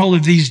stronghold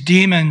of these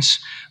demons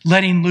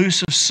letting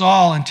loose of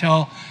Saul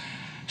until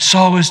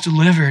Saul was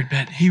delivered.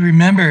 But he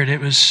remembered, it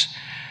was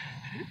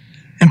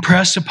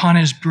impressed upon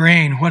his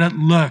brain what it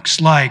looks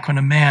like when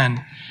a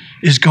man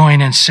is going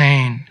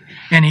insane.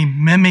 And he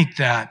mimicked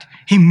that.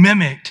 He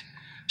mimicked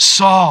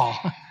Saul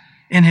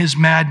in his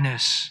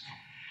madness.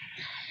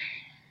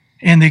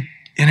 And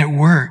it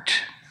worked.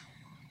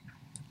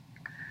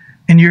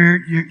 And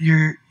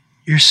you're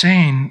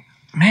saying,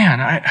 man,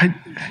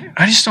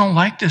 I just don't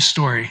like this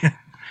story.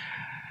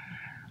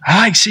 I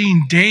like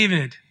seeing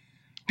David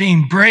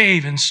being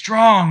brave and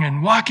strong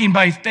and walking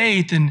by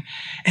faith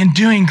and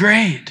doing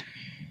great.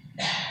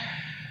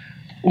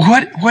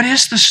 What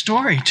is the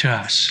story to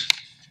us?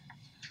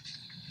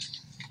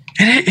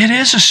 It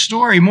is a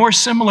story more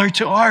similar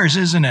to ours,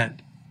 isn't it?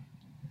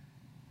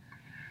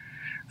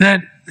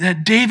 That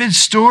David's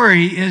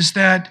story is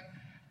that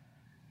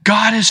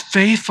God is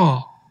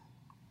faithful,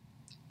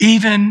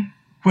 even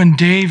when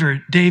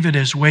David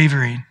is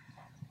wavering.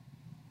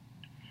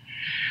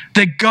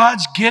 That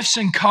God's gifts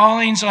and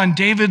callings on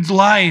David's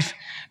life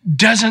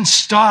doesn't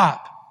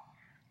stop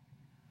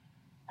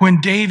when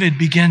David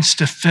begins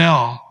to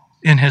fail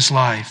in his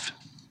life.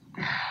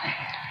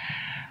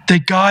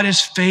 That God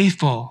is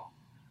faithful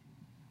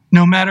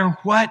no matter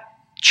what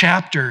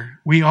chapter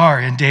we are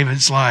in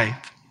David's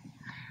life.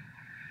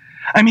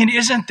 I mean,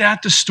 isn't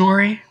that the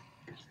story?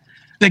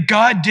 That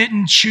God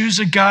didn't choose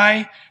a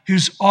guy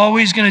who's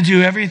always going to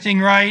do everything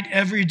right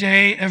every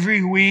day,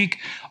 every week,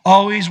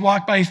 always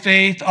walk by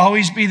faith,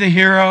 always be the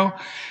hero.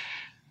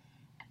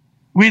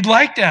 We'd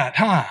like that,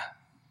 huh?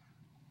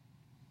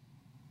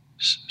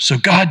 So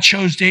God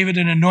chose David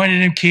and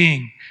anointed him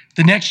king.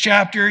 The next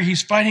chapter,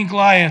 he's fighting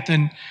Goliath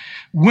and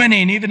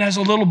winning even as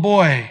a little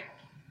boy.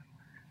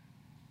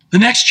 The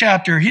next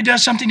chapter, he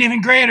does something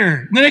even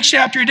greater. The next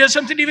chapter, he does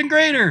something even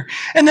greater.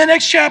 And the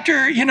next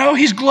chapter,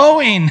 he's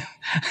glowing.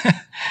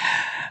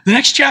 The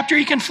next chapter,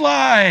 he can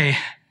fly.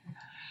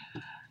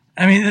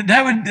 I mean,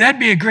 that'd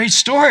be a great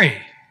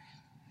story.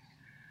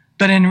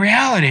 But in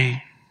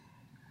reality,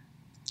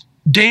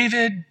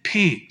 David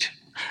peaked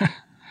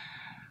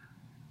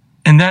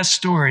in that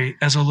story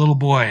as a little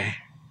boy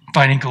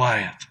fighting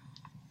Goliath.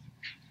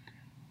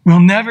 We'll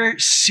never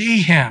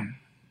see him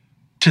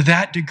to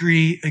that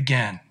degree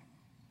again.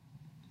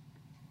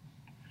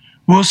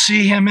 We'll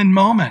see him in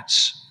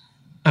moments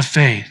of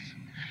faith.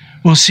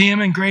 We'll see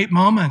him in great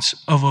moments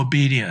of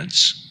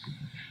obedience.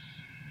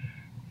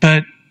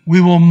 But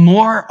we will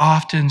more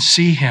often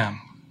see him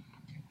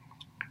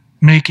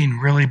making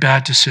really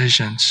bad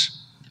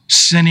decisions,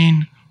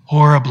 sinning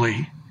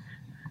horribly,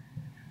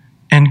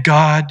 and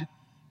God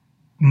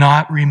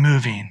not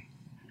removing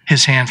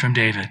his hand from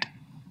David.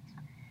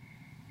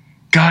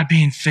 God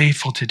being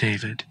faithful to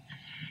David,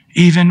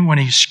 even when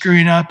he's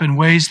screwing up in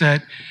ways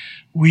that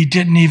we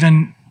didn't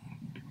even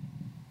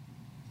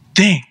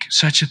think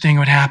such a thing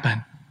would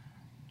happen.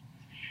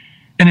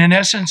 And in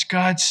essence,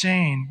 God's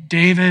saying,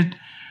 David,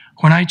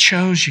 when I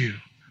chose you,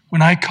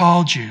 when I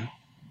called you,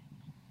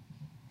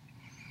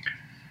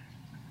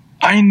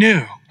 I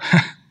knew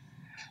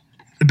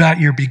about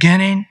your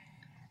beginning,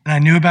 and I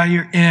knew about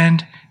your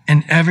end,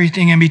 and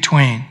everything in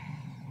between.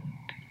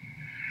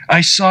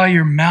 I saw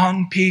your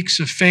mountain peaks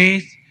of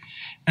faith,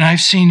 and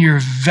I've seen your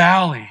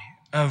valley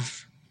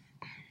of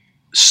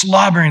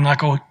slobbering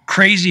like a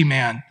crazy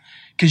man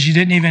because you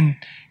didn't even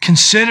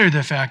consider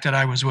the fact that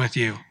I was with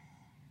you.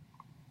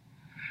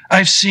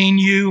 I've seen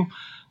you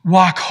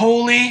walk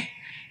holy,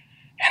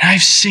 and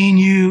I've seen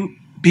you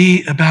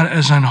be about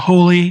as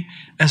unholy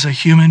as a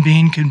human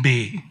being can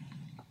be.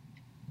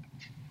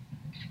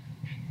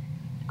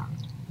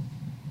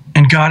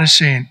 And God is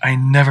saying, I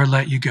never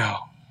let you go.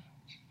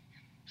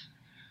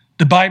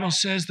 The Bible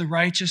says the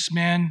righteous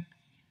man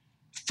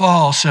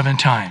falls 7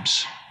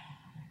 times.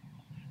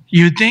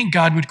 You'd think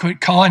God would quit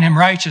calling him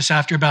righteous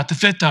after about the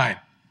 5th time.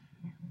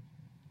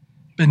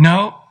 But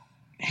no,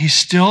 he's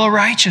still a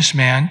righteous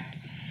man,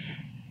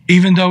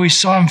 even though we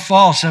saw him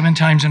fall 7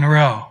 times in a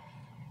row.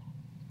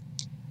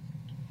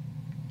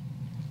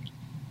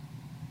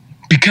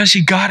 Because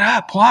he got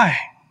up. Why?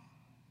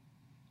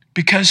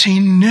 Because he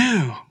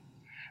knew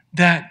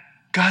that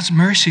God's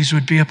mercies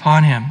would be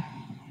upon him.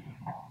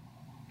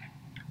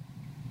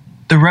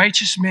 The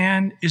righteous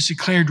man is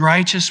declared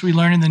righteous, we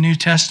learn in the New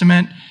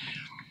Testament,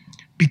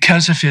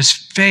 because of his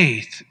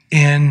faith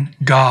in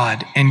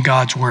God and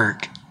God's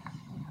work.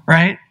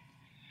 Right?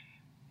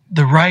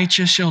 The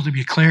righteous shall be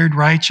declared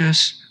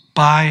righteous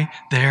by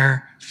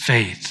their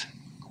faith.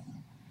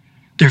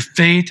 Their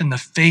faith in the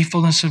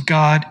faithfulness of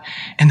God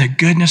and the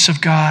goodness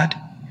of God.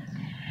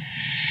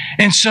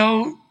 And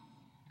so,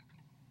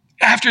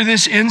 after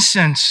this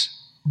instance,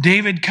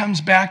 David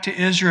comes back to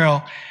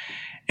Israel,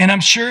 and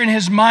I'm sure in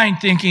his mind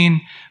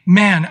thinking,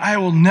 man, I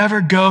will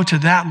never go to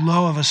that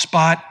low of a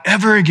spot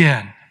ever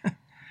again.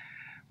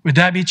 Would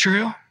that be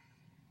true?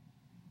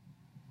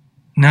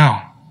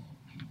 No.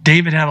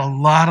 David had a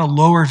lot of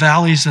lower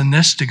valleys than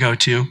this to go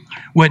to,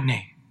 wouldn't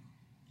he?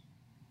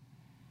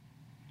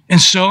 And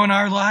so in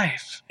our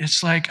life,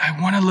 it's like, I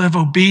want to live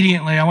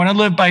obediently. I want to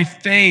live by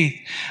faith.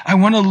 I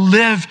want to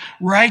live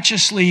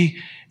righteously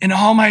in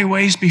all my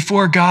ways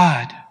before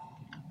God.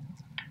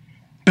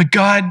 But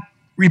God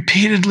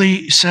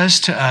repeatedly says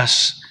to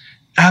us,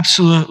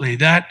 absolutely,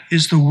 that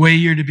is the way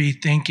you're to be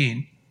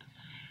thinking.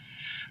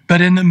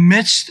 But in the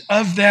midst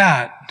of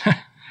that,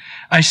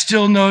 I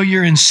still know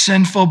you're in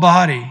sinful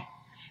body,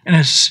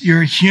 and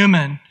you're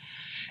human.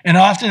 And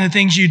often the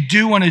things you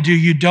do want to do,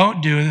 you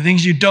don't do. And the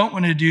things you don't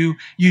want to do,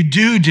 you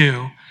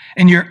do.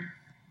 And you're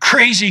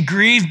crazy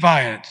grieved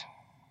by it.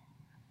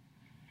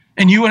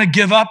 And you want to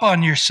give up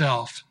on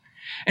yourself.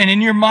 And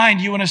in your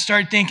mind, you want to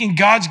start thinking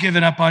God's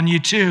given up on you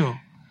too.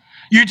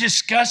 You're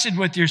disgusted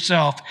with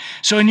yourself.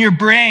 So in your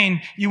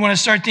brain, you want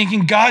to start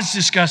thinking God's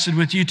disgusted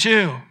with you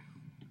too.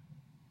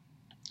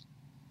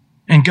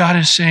 And God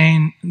is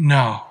saying,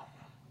 no,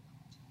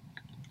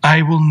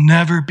 I will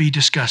never be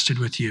disgusted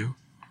with you.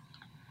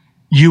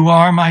 You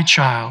are my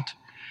child.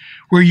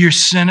 Where your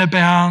sin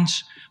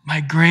abounds,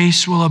 my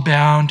grace will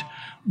abound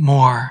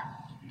more.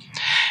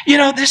 You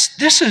know,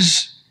 this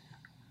is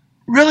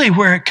really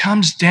where it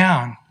comes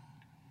down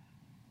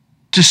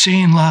to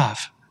seeing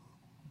love.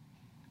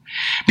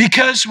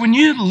 Because when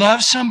you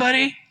love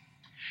somebody,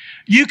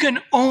 you can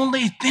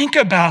only think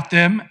about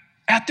them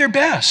at their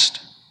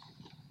best.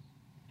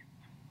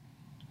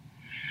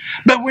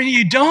 But when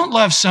you don't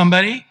love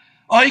somebody,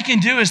 all you can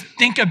do is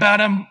think about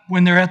them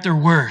when they're at their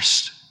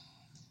worst.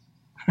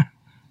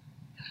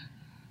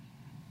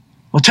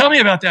 Well, tell me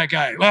about that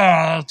guy. Well,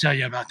 I'll tell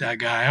you about that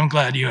guy. I'm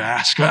glad you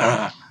asked.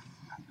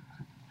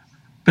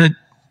 But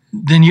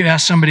then you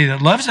ask somebody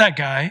that loves that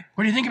guy,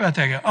 what do you think about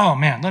that guy? Oh,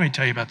 man, let me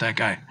tell you about that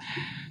guy.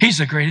 He's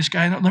the greatest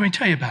guy. Let me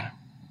tell you about him.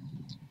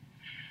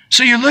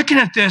 So you're looking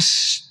at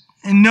this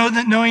and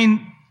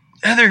knowing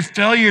other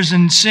failures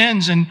and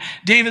sins in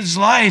David's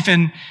life,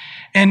 and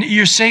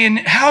you're saying,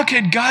 how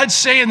could God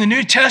say in the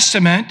New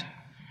Testament,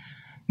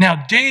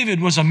 now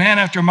David was a man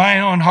after my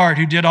own heart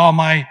who did all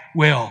my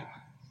will,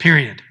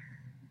 period.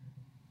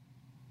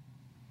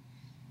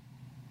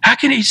 How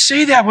can he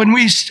say that when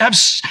we have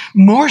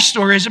more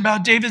stories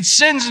about David's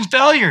sins and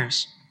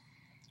failures?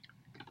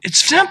 It's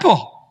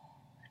simple.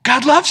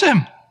 God loves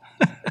him,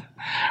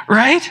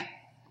 right?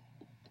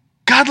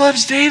 God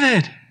loves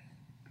David.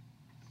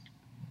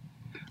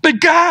 But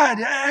God,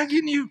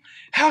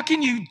 how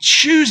can you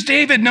choose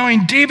David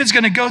knowing David's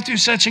going to go through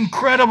such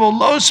incredible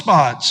low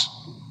spots?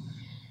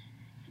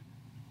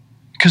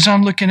 Because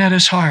I'm looking at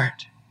his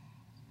heart.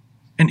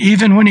 And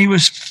even when he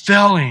was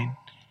failing,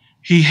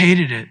 he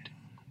hated it.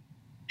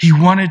 He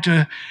wanted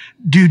to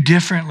do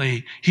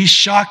differently. He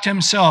shocked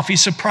himself. He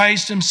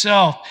surprised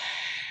himself.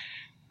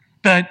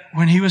 But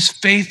when he was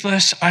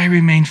faithless, I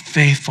remained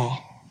faithful.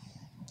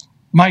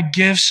 My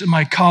gifts and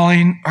my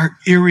calling are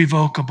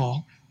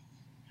irrevocable.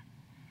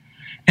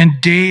 And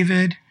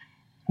David,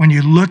 when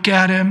you look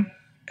at him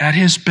at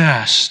his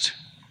best,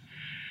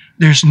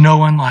 there's no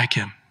one like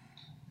him.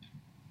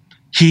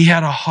 He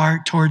had a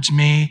heart towards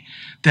me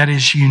that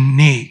is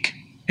unique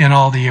in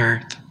all the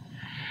earth.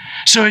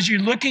 So as you're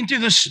looking through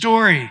the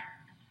story,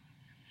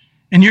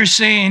 and you're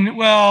saying,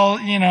 well,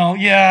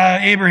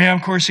 yeah, Abraham,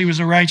 of course, he was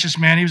a righteous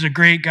man. He was a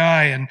great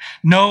guy. And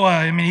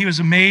Noah, he was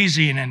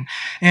amazing.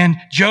 And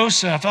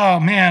Joseph, oh,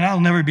 man, I'll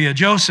never be a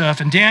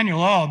Joseph. And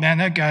Daniel, oh, man,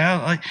 that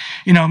guy,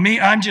 me,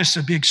 I'm just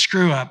a big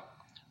screw up.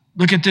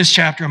 Look at this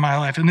chapter of my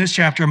life, and this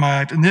chapter of my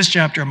life, and this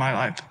chapter of my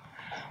life.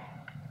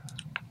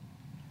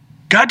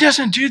 God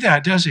doesn't do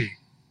that, does he?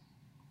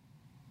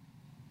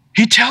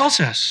 He tells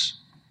us,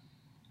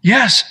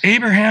 yes,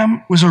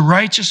 Abraham was a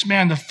righteous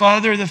man, the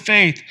father of the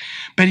faith,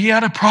 but he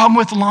had a problem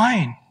with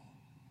lying.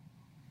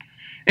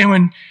 And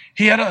when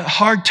he had a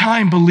hard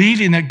time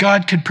believing that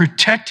God could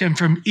protect him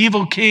from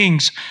evil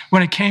kings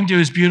when it came to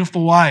his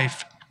beautiful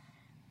wife.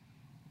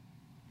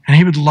 And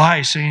he would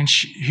lie saying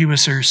he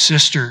was her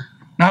sister,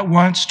 not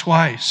once,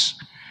 twice.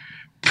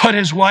 Put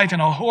his wife in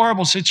a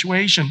horrible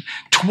situation.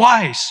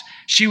 Twice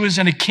she was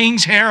in a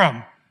king's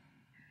harem,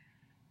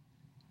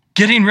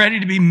 getting ready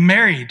to be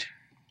married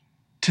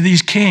to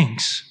these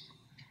kings.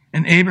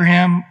 And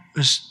Abraham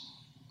was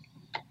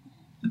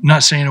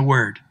not saying a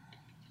word.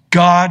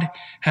 God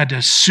had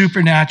to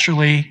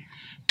supernaturally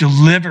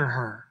deliver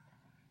her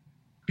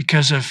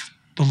because of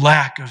the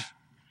lack of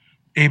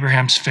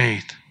Abraham's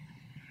faith.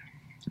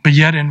 But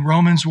yet in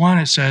Romans 1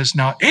 it says,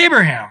 now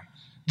Abraham,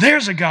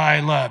 there's a guy I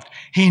loved.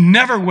 He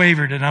never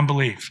wavered in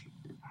unbelief.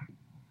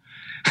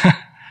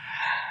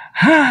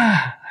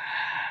 I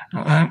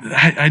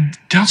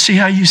don't see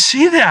how you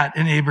see that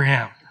in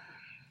Abraham.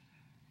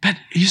 But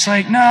he's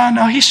like,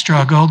 no, he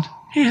struggled.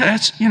 He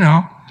had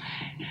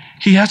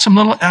some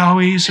little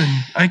owies,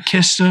 and I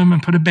kissed him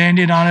and put a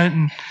Band-Aid on it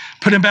and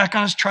put him back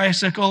on his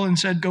tricycle and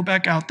said, go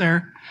back out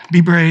there,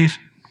 be brave.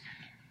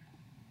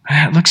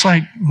 And it looks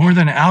like more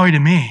than an owie to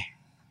me.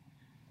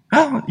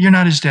 Well, you're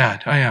not his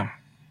dad. I am.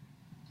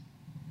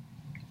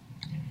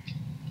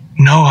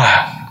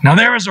 Noah. Now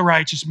there was a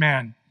righteous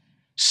man.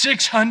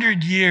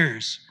 600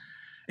 years.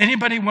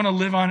 Anybody want to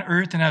live on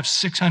earth and have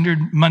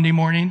 600 Monday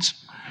mornings?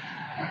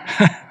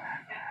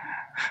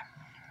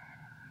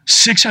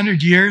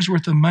 600 years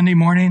worth of Monday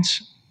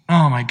mornings?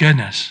 Oh my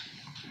goodness.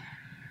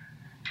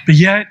 But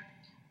yet,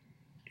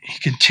 he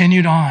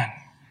continued on.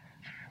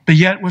 But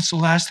yet, what's the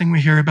last thing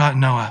we hear about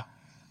Noah?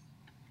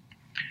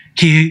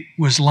 He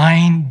was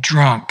lying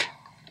drunk,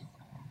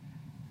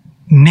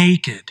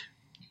 naked,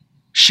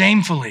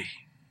 shamefully.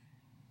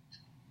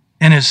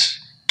 And his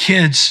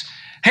kids,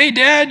 hey,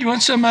 Dad, you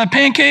want some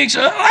pancakes?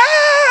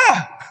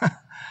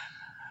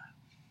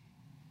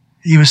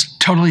 He was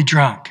totally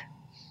drunk,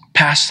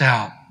 passed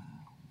out.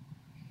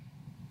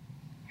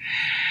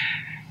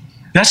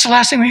 That's the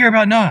last thing we hear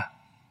about Noah.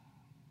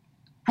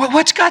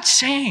 What's God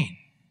saying?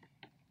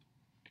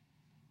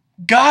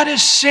 God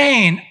is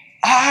saying,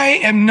 I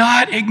am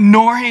not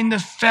ignoring the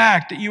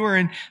fact that you are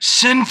in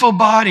sinful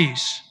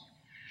bodies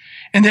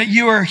and that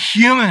you are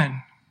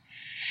human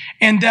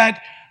and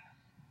that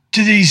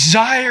the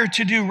desire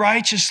to do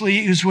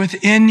righteously is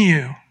within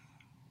you.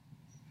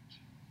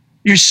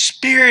 Your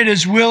spirit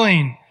is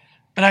willing,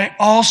 but I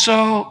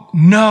also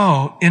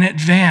know in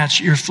advance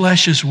your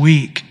flesh is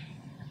weak.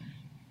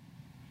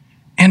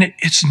 And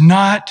it's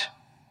not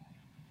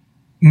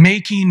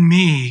making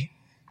me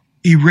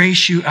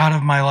erase you out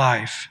of my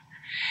life.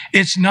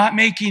 It's not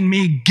making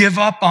me give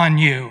up on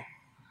you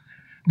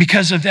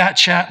because of that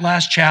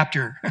last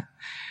chapter.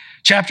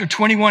 Chapter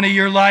 21 of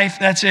your life,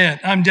 that's it.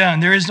 I'm done.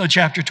 There is no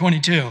chapter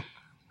 22.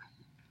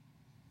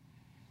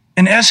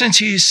 In essence,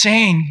 he is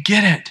saying,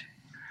 get it.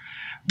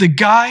 The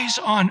guys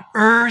on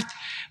earth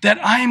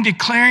that I am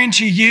declaring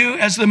to you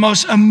as the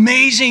most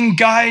amazing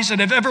guys that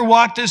have ever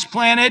walked this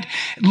planet,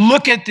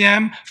 look at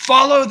them,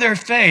 follow their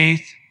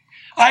faith.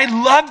 I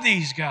love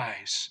these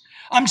guys.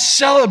 I'm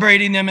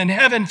celebrating them in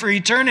heaven for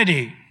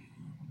eternity.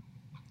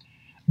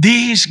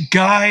 These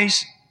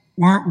guys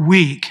weren't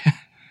weak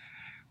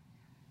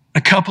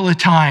a couple of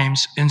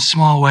times in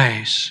small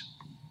ways.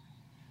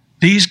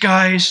 These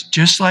guys,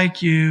 just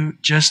like you,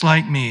 just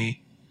like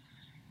me,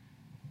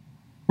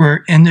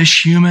 were in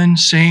this human,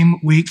 same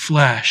weak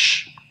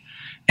flesh,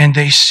 and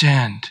they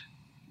sinned.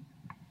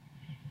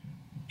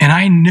 And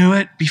I knew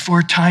it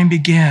before time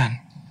began.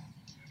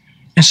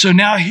 And so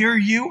now here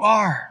you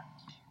are.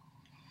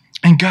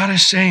 And God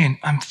is saying,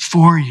 I'm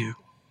for you.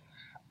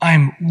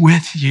 I'm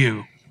with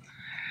you.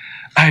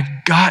 I've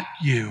got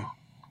you.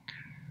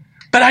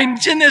 But I'm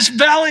in this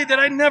valley that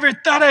I never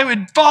thought I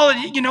would fall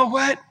in. You know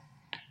what?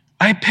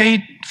 I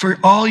paid for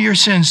all your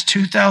sins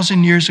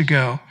 2,000 years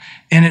ago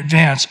in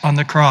advance on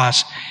the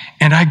cross,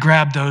 and I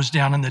grabbed those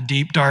down in the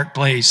deep, dark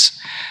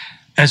place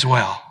as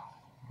well.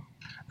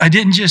 I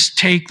didn't just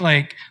take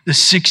like the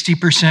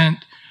 60%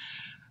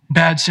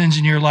 bad sins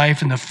in your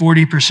life and the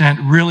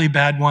 40% really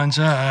bad ones,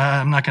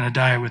 I'm not going to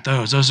die with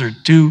those. Those are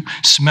too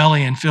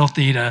smelly and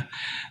filthy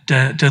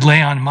to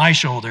lay on my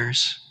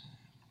shoulders.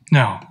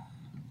 No.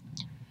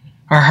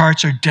 Our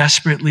hearts are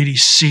desperately,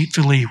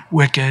 deceitfully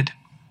wicked.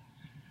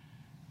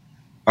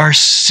 Our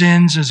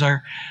sins is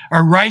our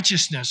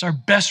righteousness, our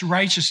best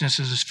righteousness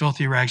is as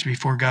filthy rags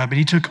before God. But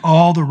he took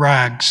all the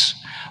rags,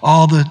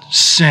 all the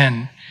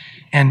sin,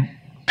 and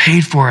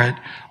paid for it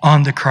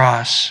on the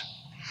cross.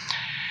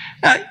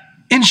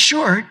 In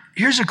short,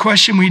 here's a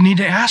question we need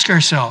to ask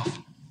ourselves.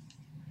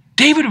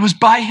 David was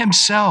by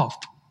himself.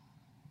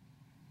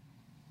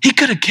 He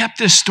could have kept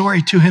this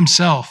story to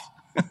himself.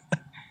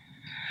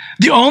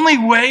 The only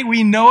way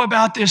we know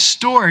about this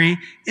story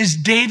is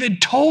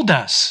David told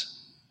us.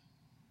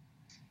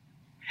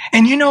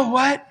 And you know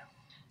what?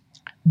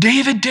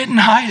 David didn't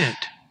hide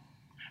it.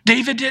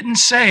 David didn't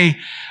say,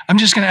 I'm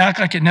just going to act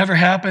like it never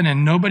happened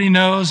and nobody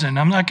knows and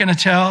I'm not going to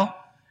tell.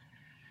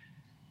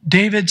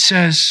 David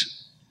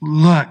says,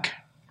 look,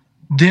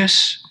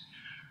 this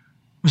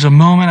was a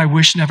moment I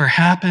wish never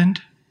happened.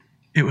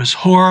 It was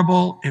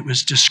horrible. It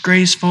was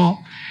disgraceful.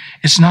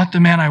 It's not the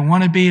man I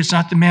want to be. It's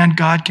not the man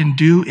God can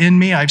do in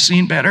me. I've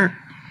seen better.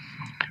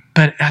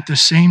 But at the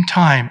same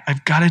time,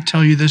 I've got to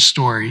tell you this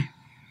story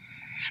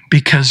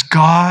because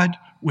God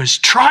was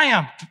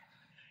triumphed.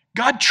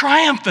 God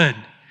triumphed.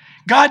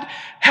 God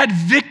had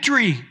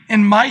victory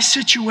in my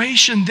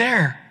situation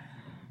there.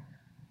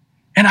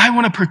 And I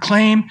want to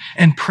proclaim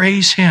and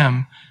praise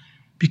him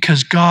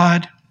because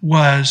God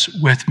was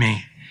with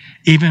me,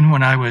 even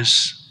when I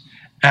was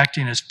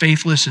acting as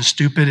faithless and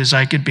stupid as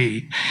I could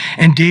be.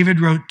 And David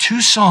wrote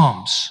 2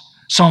 Psalms,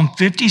 Psalm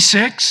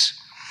 56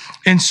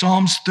 and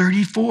Psalms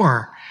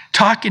 34,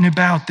 talking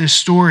about this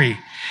story.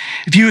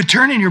 If you would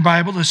turn in your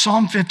Bible to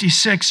Psalm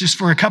 56 just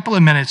for a couple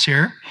of minutes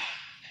here.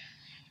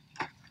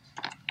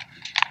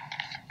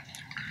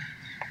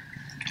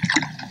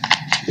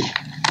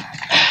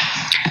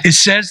 It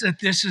says that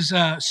this is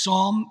a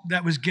psalm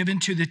that was given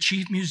to the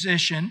chief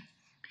musician,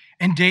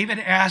 and David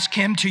asked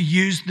him to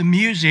use the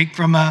music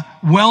from a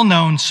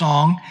well-known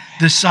song,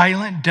 The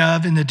Silent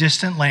Dove in the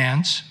Distant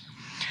Lands,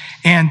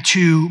 and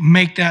to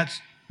make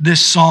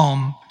this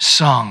psalm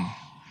sung.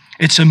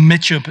 It's a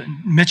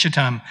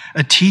Michtam,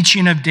 a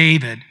teaching of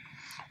David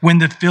when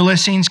the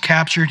Philistines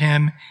captured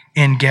him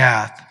in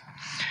Gath.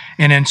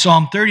 And in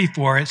Psalm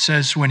 34, it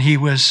says when he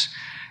was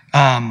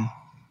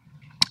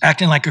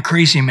acting like a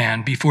crazy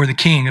man before the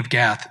king of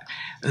Gath,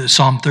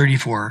 Psalm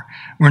 34.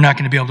 We're not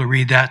going to be able to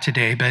read that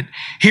today. But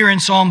here in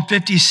Psalm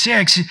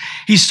 56,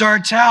 he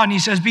starts out and he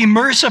says, be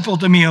merciful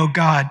to me, O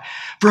God,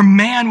 for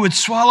man would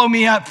swallow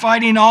me up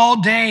fighting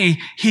all day.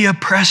 He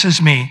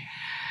oppresses me.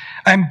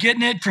 I'm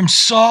getting it from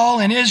Saul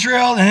and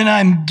Israel, and then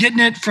I'm getting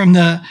it from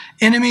the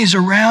enemies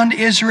around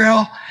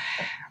Israel.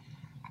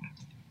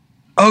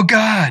 Oh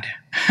God,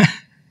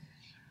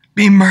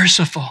 be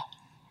merciful.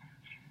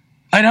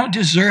 I don't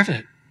deserve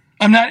it.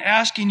 I'm not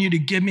asking you to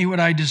give me what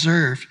I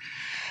deserve.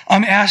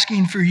 I'm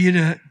asking for you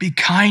to be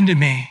kind to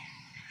me,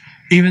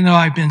 even though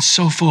I've been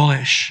so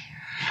foolish.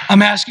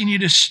 I'm asking you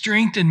to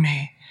strengthen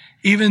me,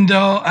 even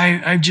though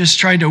I've just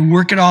tried to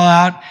work it all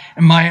out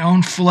in my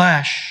own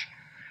flesh.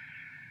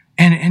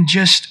 And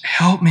just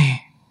help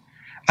me.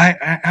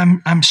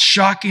 I'm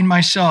shocking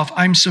myself.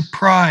 I'm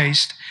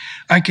surprised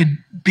I could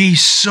be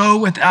so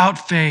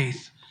without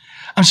faith.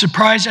 I'm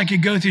surprised I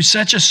could go through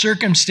such a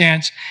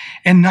circumstance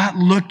and not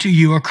look to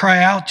you or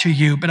cry out to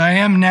you, but I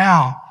am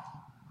now.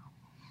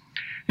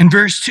 In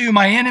verse 2,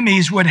 my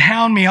enemies would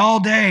hound me all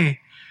day,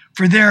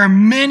 for there are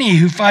many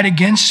who fight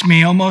against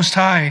me, O Most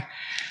High.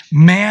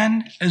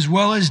 Man as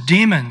well as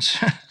demons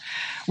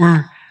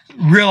were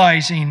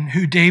realizing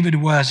who David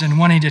was and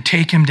wanting to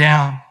take him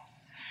down.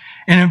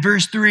 And in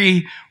verse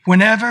 3,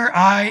 whenever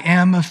I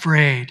am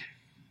afraid,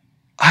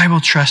 I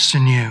will trust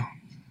in you.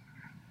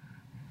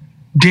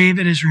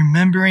 David is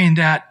remembering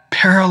that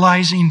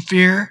paralyzing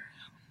fear.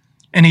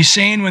 And he's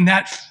saying, when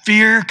that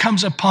fear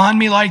comes upon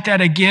me like that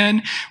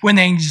again, when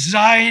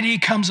anxiety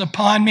comes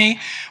upon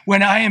me,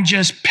 when I am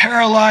just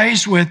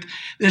paralyzed with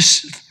this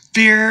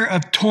fear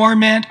of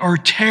torment or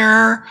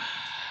terror,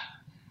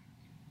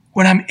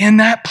 when I'm in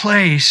that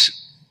place,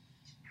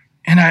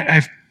 and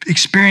I've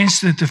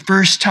experienced it the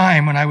first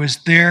time when I was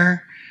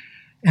there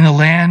in the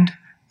land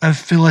of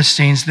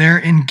Philistines, there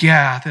in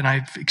Gath, and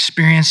I've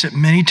experienced it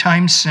many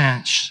times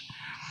since.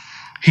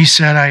 He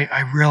said,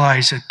 I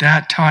realize at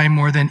that time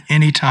more than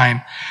any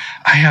time,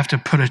 I have to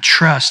put a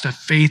trust, a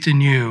faith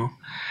in you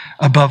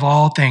above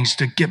all things,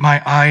 to get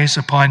my eyes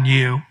upon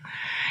you.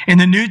 In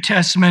the New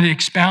Testament, it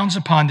expounds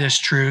upon this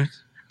truth.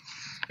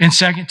 In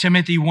 2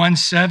 Timothy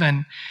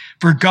 1:7,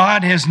 for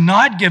God has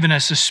not given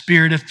us a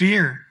spirit of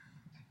fear,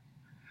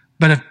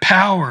 but of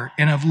power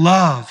and of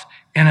love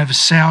and of a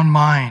sound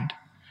mind.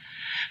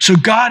 So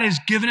God has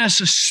given us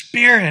a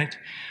spirit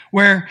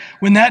where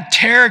when that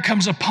terror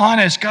comes upon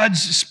us, God's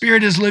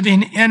Spirit is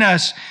living in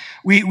us.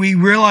 We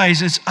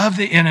realize it's of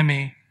the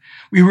enemy.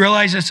 We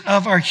realize it's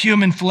of our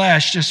human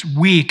flesh, just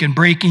weak and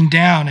breaking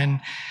down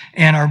and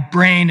and our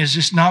brain is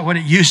just not what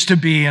it used to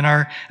be, and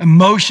our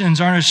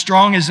emotions aren't as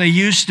strong as they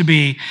used to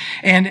be.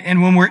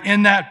 And when we're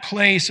in that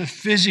place of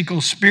physical,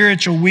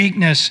 spiritual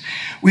weakness,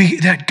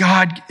 that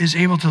God is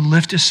able to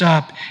lift us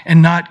up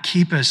and not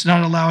keep us,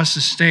 not allow us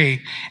to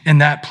stay in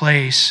that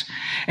place.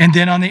 And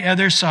then on the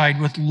other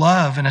side, with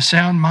love and a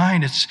sound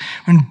mind, it's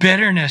when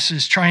bitterness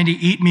is trying to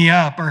eat me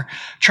up, or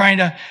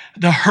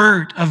the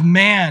hurt of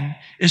man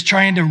is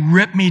trying to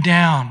rip me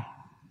down.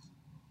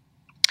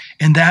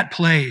 In that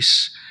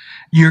place,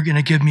 you're going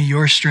to give me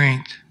your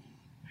strength.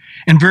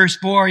 In verse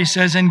 4, he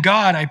says, in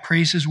God, I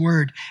praise his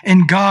word.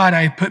 In God,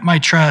 I put my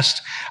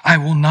trust. I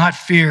will not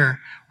fear.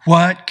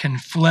 What can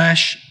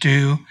flesh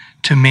do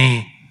to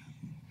me?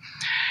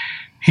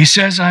 He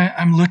says,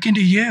 I'm looking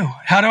to you.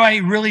 How do I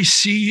really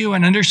see you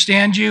and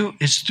understand you?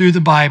 It's through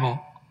the Bible.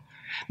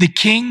 The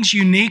kings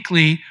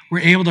uniquely were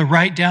able to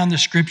write down the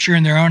scripture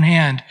in their own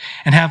hand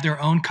and have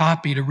their own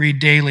copy to read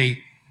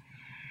daily.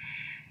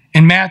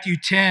 In Matthew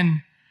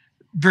 10,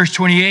 verse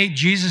 28,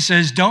 Jesus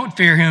says, don't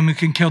fear him who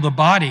can kill the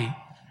body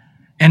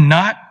and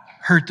not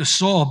hurt the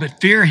soul,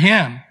 but fear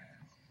him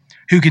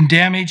who can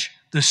damage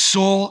the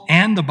soul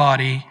and the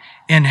body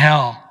in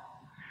hell.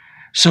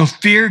 So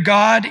fear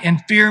God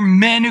and fear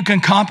men who can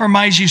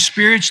compromise you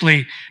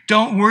spiritually.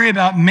 Don't worry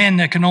about men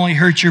that can only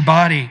hurt your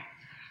body.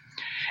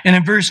 And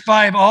in verse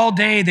 5, all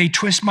day they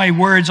twist my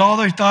words. All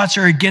their thoughts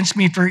are against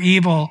me for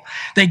evil.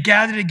 They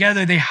gather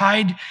together, they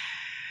hide,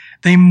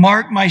 they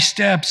mark my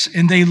steps,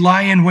 and they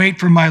lie in wait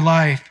for my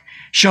life.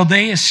 Shall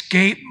they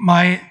escape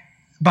by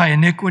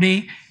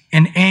iniquity?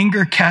 In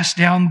anger cast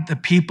down the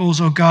peoples,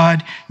 O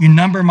God. You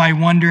number my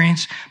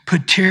wanderings.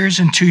 Put tears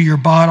into your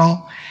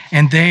bottle,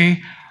 and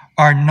they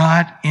are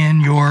not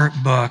in your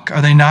book.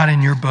 Are they not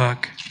in your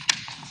book?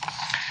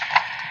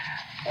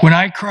 When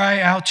I cry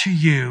out to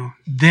you,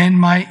 then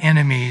my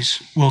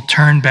enemies will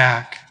turn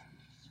back.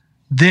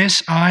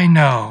 This I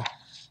know,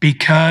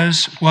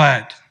 because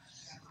what?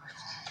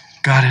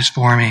 God is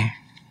for me.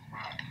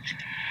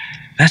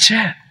 That's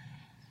it.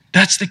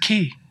 That's the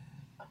key.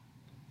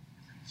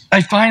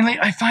 I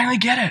finally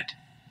get it.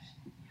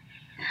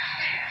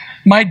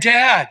 My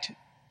dad,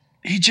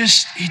 he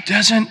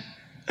doesn't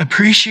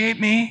appreciate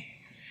me.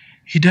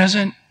 He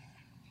doesn't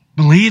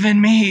believe in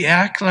me. He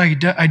acts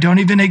like I don't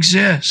even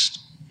exist.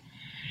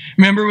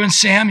 Remember when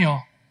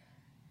Samuel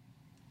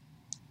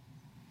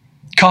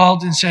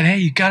called and said, hey,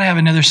 you got to have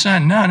another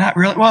son. No, not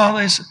really. Well,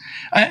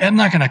 I'm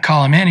not going to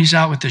call him in. He's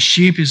out with the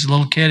sheep. He's a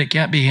little kid. It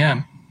can't be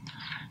him.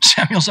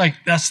 Samuel's like,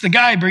 that's the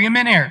guy. Bring him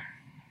in here.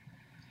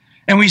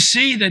 And we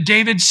see that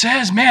David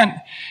says,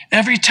 man,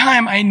 every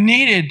time I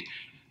needed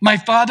my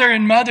father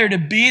and mother to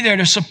be there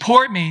to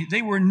support me,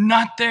 they were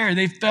not there.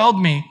 They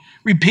failed me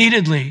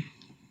repeatedly.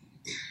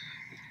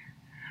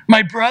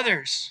 My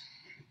brothers,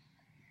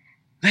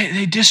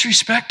 they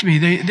disrespect me.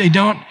 They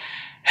don't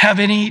have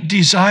any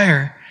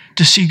desire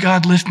to see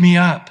God lift me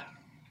up.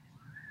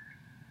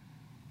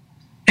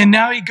 And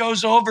now he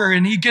goes over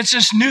and he gets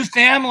this new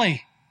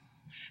family.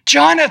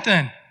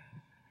 Jonathan,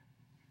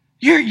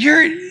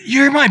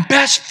 you're my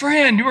best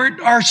friend.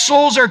 Our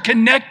souls are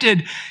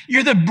connected.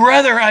 You're the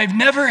brother I've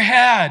never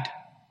had.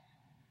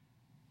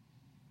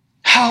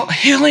 How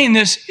healing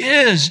this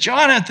is,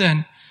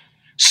 Jonathan.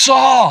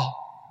 Saul,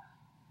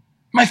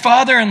 my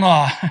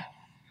father-in-law,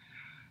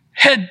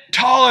 head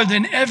taller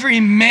than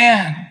every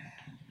man.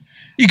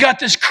 You got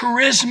this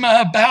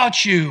charisma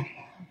about you.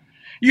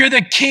 You're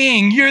the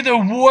king. You're the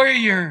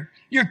warrior.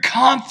 You're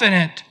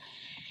confident.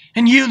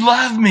 And you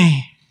love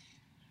me.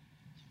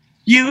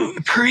 You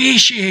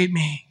appreciate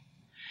me.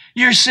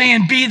 You're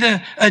saying, be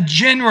a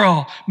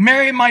general.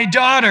 Marry my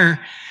daughter.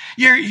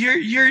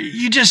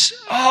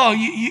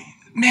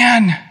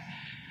 Man.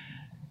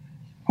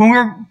 When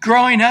we're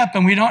growing up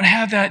and we don't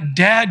have that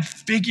dad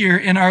figure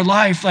in our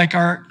life, like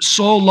our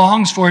soul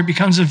longs for, it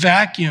becomes a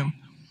vacuum.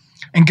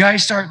 And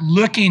guys start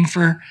looking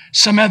for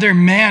some other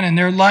man in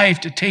their life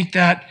to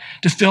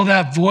fill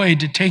that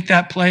void, to take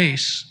that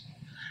place.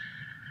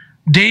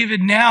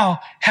 David now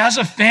has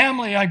a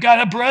family. I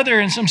got a brother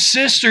and some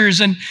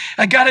sisters, and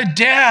I got a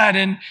dad,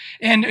 and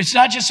it's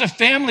not just a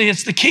family,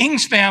 it's the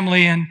king's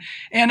family, and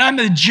I'm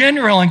the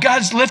general, and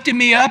God's lifting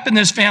me up in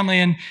this family,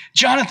 and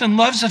Jonathan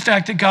loves the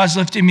fact that God's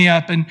lifting me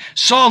up, and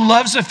Saul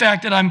loves the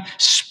fact that I'm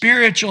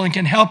spiritual and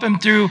can help him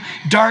through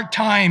dark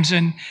times,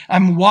 and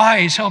I'm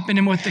wise, helping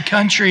him with the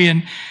country,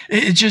 and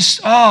it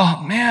just,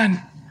 oh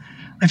man,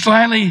 I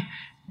finally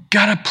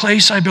got a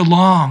place I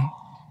belong.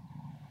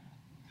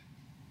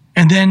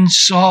 And then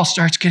Saul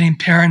starts getting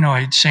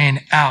paranoid,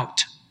 saying,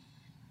 out.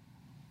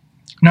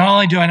 Not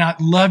only do I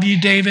not love you,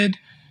 David,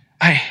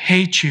 I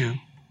hate you.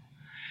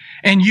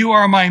 And you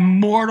are my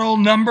mortal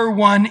number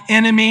one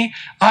enemy.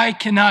 I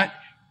cannot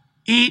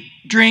eat,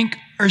 drink,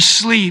 or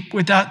sleep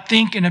without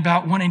thinking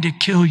about wanting to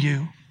kill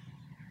you.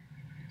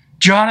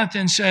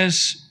 Jonathan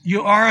says,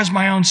 you are as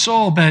my own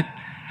soul, but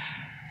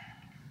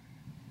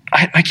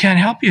I can't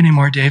help you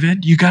anymore,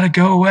 David. You got to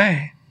go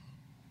away.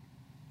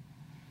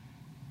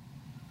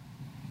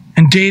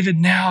 And David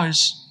now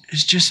is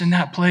just in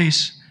that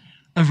place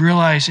of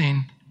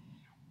realizing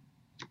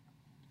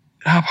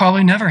I'll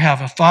probably never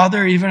have a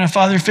father, even a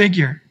father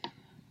figure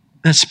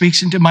that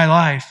speaks into my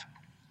life.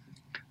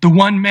 The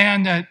one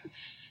man that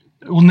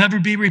will never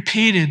be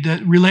repeated,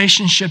 that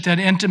relationship, that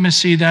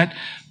intimacy, that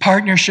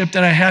partnership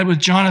that I had with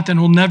Jonathan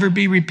will never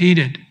be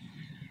repeated.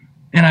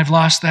 And I've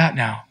lost that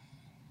now.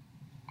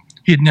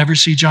 He'd never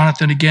see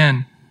Jonathan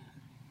again.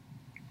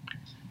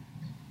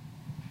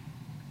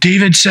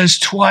 David says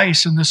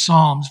twice in the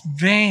Psalms,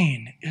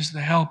 vain is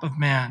the help of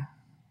man.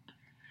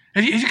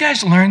 Have you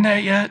guys learned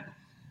that yet?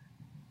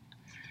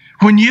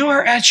 When you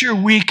are at your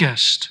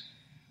weakest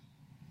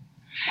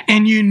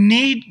and you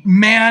need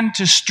man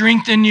to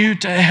strengthen you,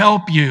 to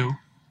help you,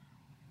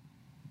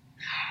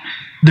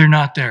 they're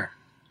not there.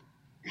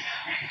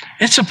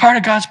 It's a part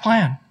of God's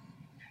plan.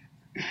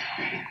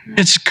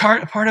 It's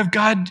part of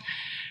God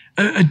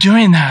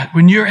doing that.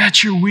 When you're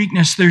at your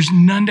weakness, there's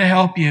none to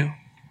help you.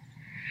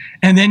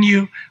 And then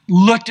you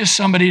look to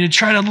somebody to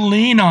try to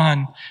lean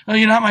on. Oh,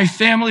 you're not my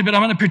family, but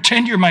I'm going to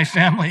pretend you're my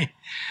family.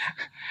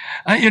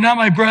 You're not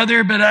my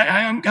brother, but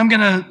I'm going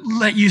to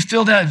let you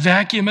fill that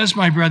vacuum as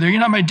my brother. You're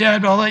not my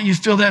dad, but I'll let you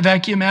fill that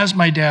vacuum as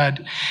my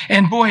dad.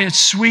 And boy, it's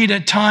sweet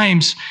at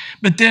times.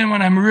 But then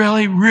when I'm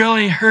really,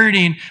 really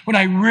hurting, when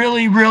I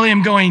really, really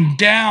am going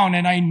down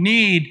and I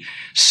need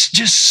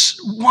just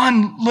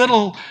one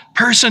little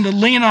person to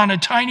lean on a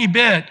tiny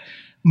bit,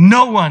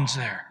 no one's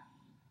there.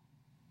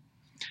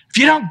 If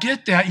you don't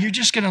get that, you're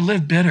just going to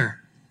live bitter.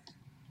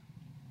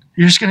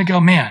 You're just going to go,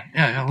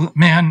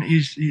 man,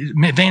 he's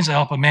vain's the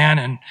help of man,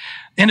 and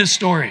end of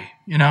story,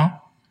 As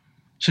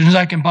soon as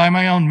I can buy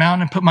my own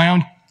mountain and put my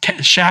own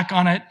shack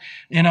on it,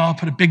 I'll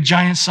put a big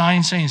giant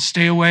sign saying,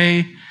 stay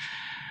away.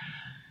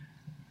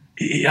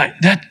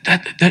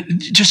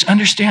 Just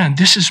understand,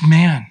 this is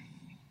man.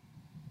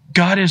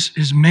 God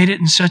has made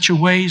it in such a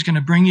way, he's going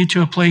to bring you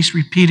to a place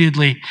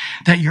repeatedly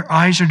that your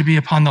eyes are to be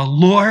upon the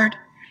Lord.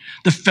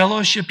 The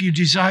fellowship you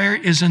desire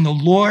is in the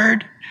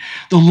Lord.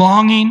 The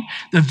longing,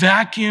 the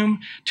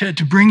vacuum to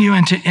bring you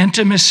into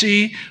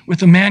intimacy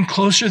with a man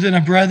closer than a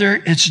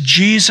brother, it's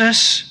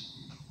Jesus.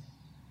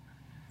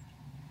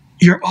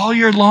 All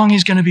your longing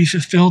is going to be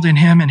fulfilled in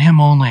him and him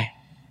only.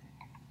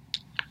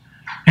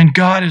 And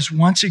God is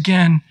once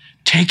again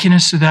taking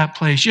us to that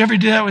place. You ever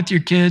do that with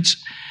your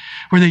kids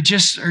where they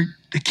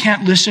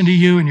can't listen to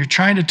you and you're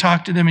trying to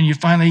talk to them and you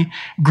finally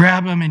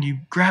grab them and you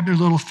grab their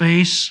little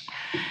face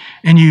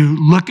and you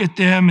look at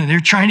them and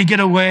they're trying to get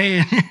away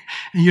and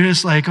you're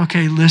just like,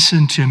 okay,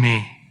 listen to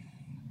me.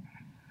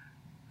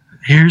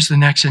 Here's the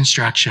next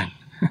instruction.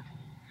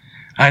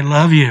 I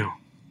love you.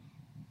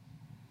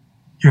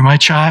 You're my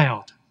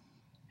child.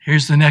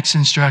 Here's the next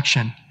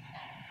instruction.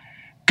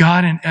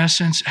 God, in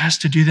essence, has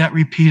to do that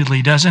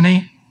repeatedly, doesn't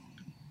he?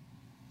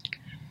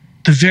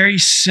 The very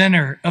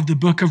center of the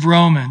book of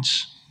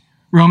Romans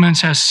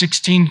has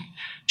 16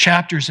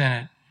 chapters in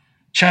it.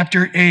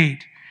 Chapter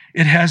 8.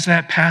 It has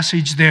that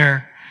passage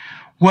there.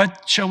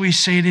 What shall we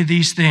say to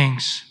these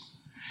things?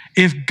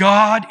 If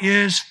God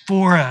is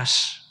for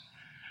us,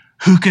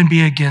 who can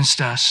be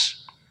against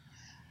us?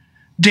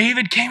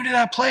 David came to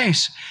that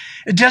place.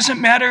 It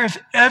doesn't matter if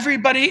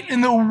everybody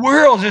in the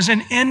world is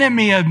an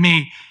enemy of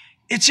me.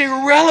 It's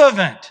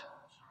irrelevant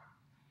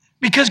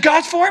because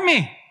God's for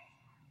me.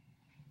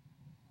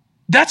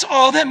 That's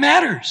all that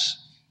matters.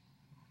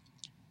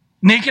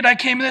 Naked I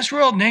came to this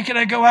world, naked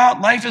I go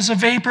out. Life is a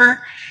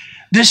vapor.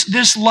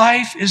 This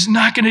life is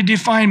not going to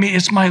define me.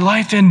 It's my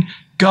life in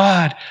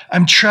God.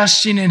 I'm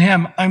trusting in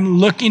him. I'm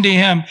looking to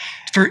him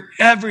for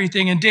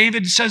everything. And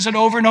David says it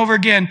over and over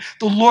again.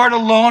 The Lord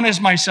alone is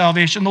my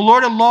salvation. The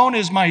Lord alone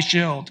is my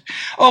shield.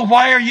 Oh,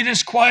 why are you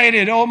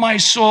disquieted? Oh, my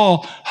soul,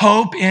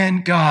 hope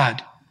in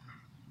God.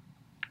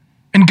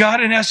 And God,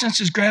 in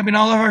essence, is grabbing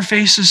all of our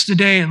faces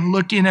today and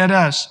looking at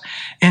us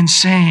and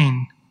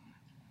saying,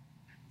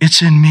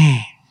 it's in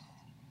me.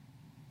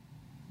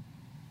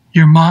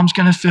 Your mom's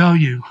going to fail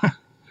you.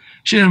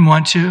 She didn't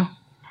want to.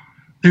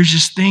 There's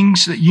just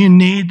things that you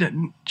need that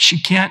she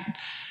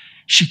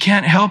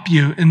can't help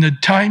you. In the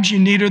times you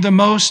need her the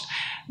most,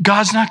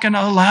 God's not going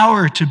to allow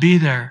her to be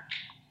there.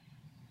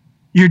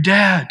 Your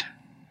dad,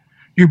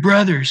 your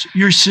brothers,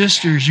 your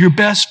sisters, your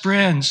best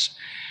friends,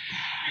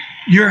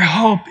 your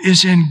hope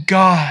is in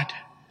God.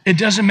 It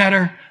doesn't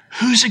matter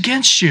who's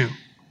against you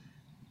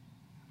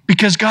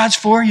because God's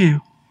for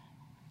you.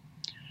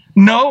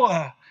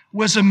 Noah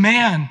was a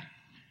man.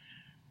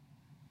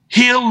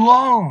 He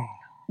alone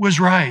was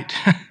right.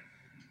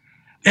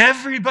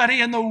 Everybody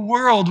in the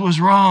world was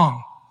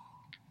wrong.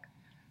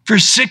 For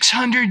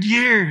 600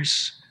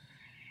 years,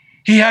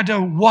 he had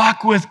to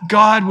walk with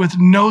God with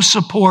no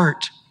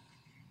support.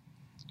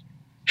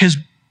 His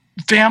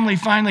family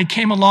finally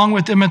came along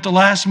with him at the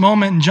last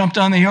moment and jumped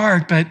on the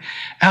ark, but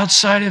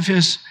outside of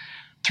his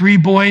 3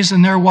 boys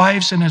and their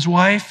wives and his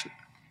wife,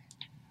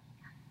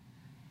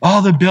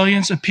 all the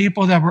billions of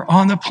people that were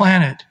on the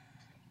planet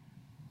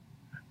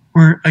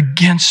were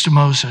against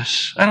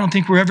Moses. I don't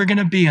think we're ever going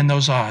to be in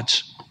those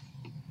odds.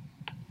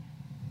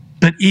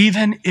 But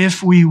even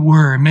if we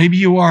were, maybe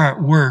you are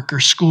at work or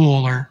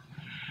school or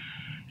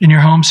in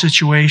your home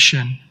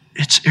situation,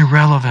 it's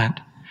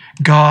irrelevant.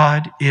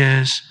 God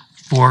is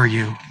for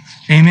you.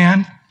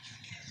 Amen?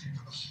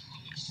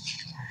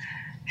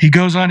 He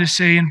goes on to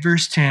say in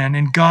verse 10,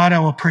 in God I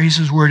will praise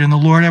his word, in the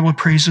Lord I will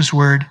praise his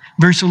word.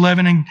 Verse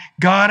 11, in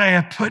God I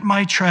have put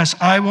my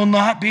trust. I will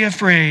not be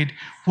afraid.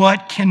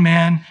 What can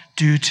man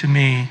do to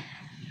me?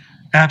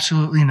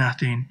 Absolutely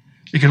nothing.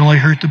 It can only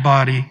hurt the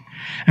body.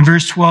 In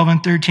verse 12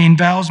 and 13,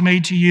 vows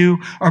made to you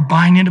are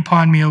binding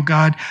upon me, O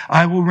God.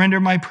 I will render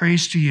my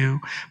praise to you.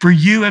 For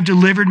you have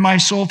delivered my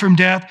soul from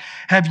death.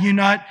 Have you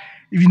not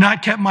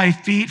kept my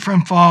feet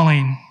from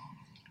falling,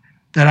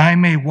 that I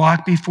may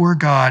walk before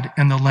God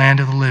in the land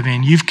of the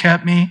living? You've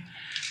kept me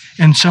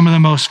in some of the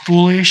most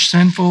foolish,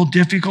 sinful,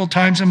 difficult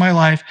times in my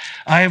life.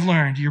 I have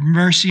learned your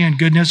mercy and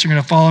goodness are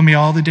going to follow me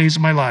all the days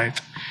of my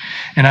life,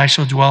 and I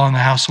shall dwell in the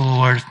house of the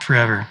Lord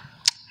forever.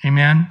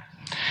 Amen.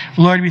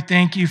 Lord, we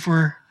thank you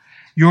for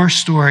your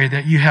story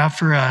that you have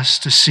for us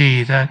to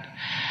see, that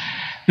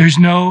there's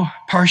no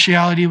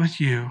partiality with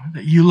you,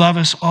 that you love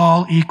us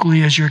all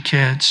equally as your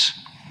kids.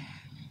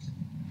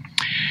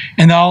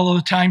 And all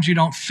the times you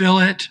don't feel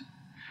it,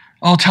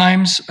 all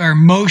times our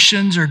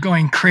emotions are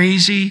going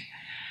crazy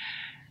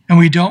and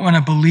we don't want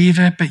to believe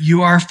it, but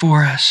you are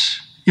for us.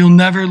 You'll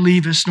never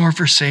leave us nor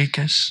forsake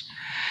us.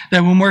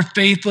 That when we're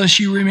faithless,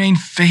 you remain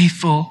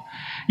faithful.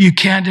 You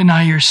can't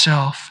deny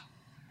yourself.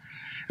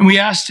 And we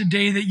ask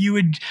today that you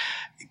would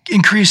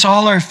increase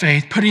all our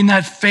faith, putting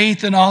that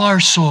faith in all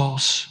our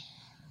souls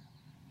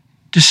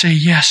to say,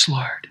 yes,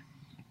 Lord.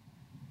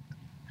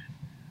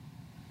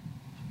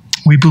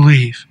 We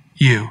believe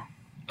you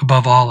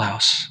above all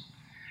else.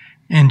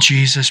 In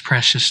Jesus'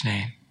 precious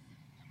name.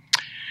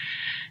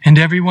 And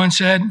everyone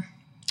said,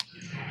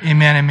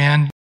 amen,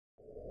 amen.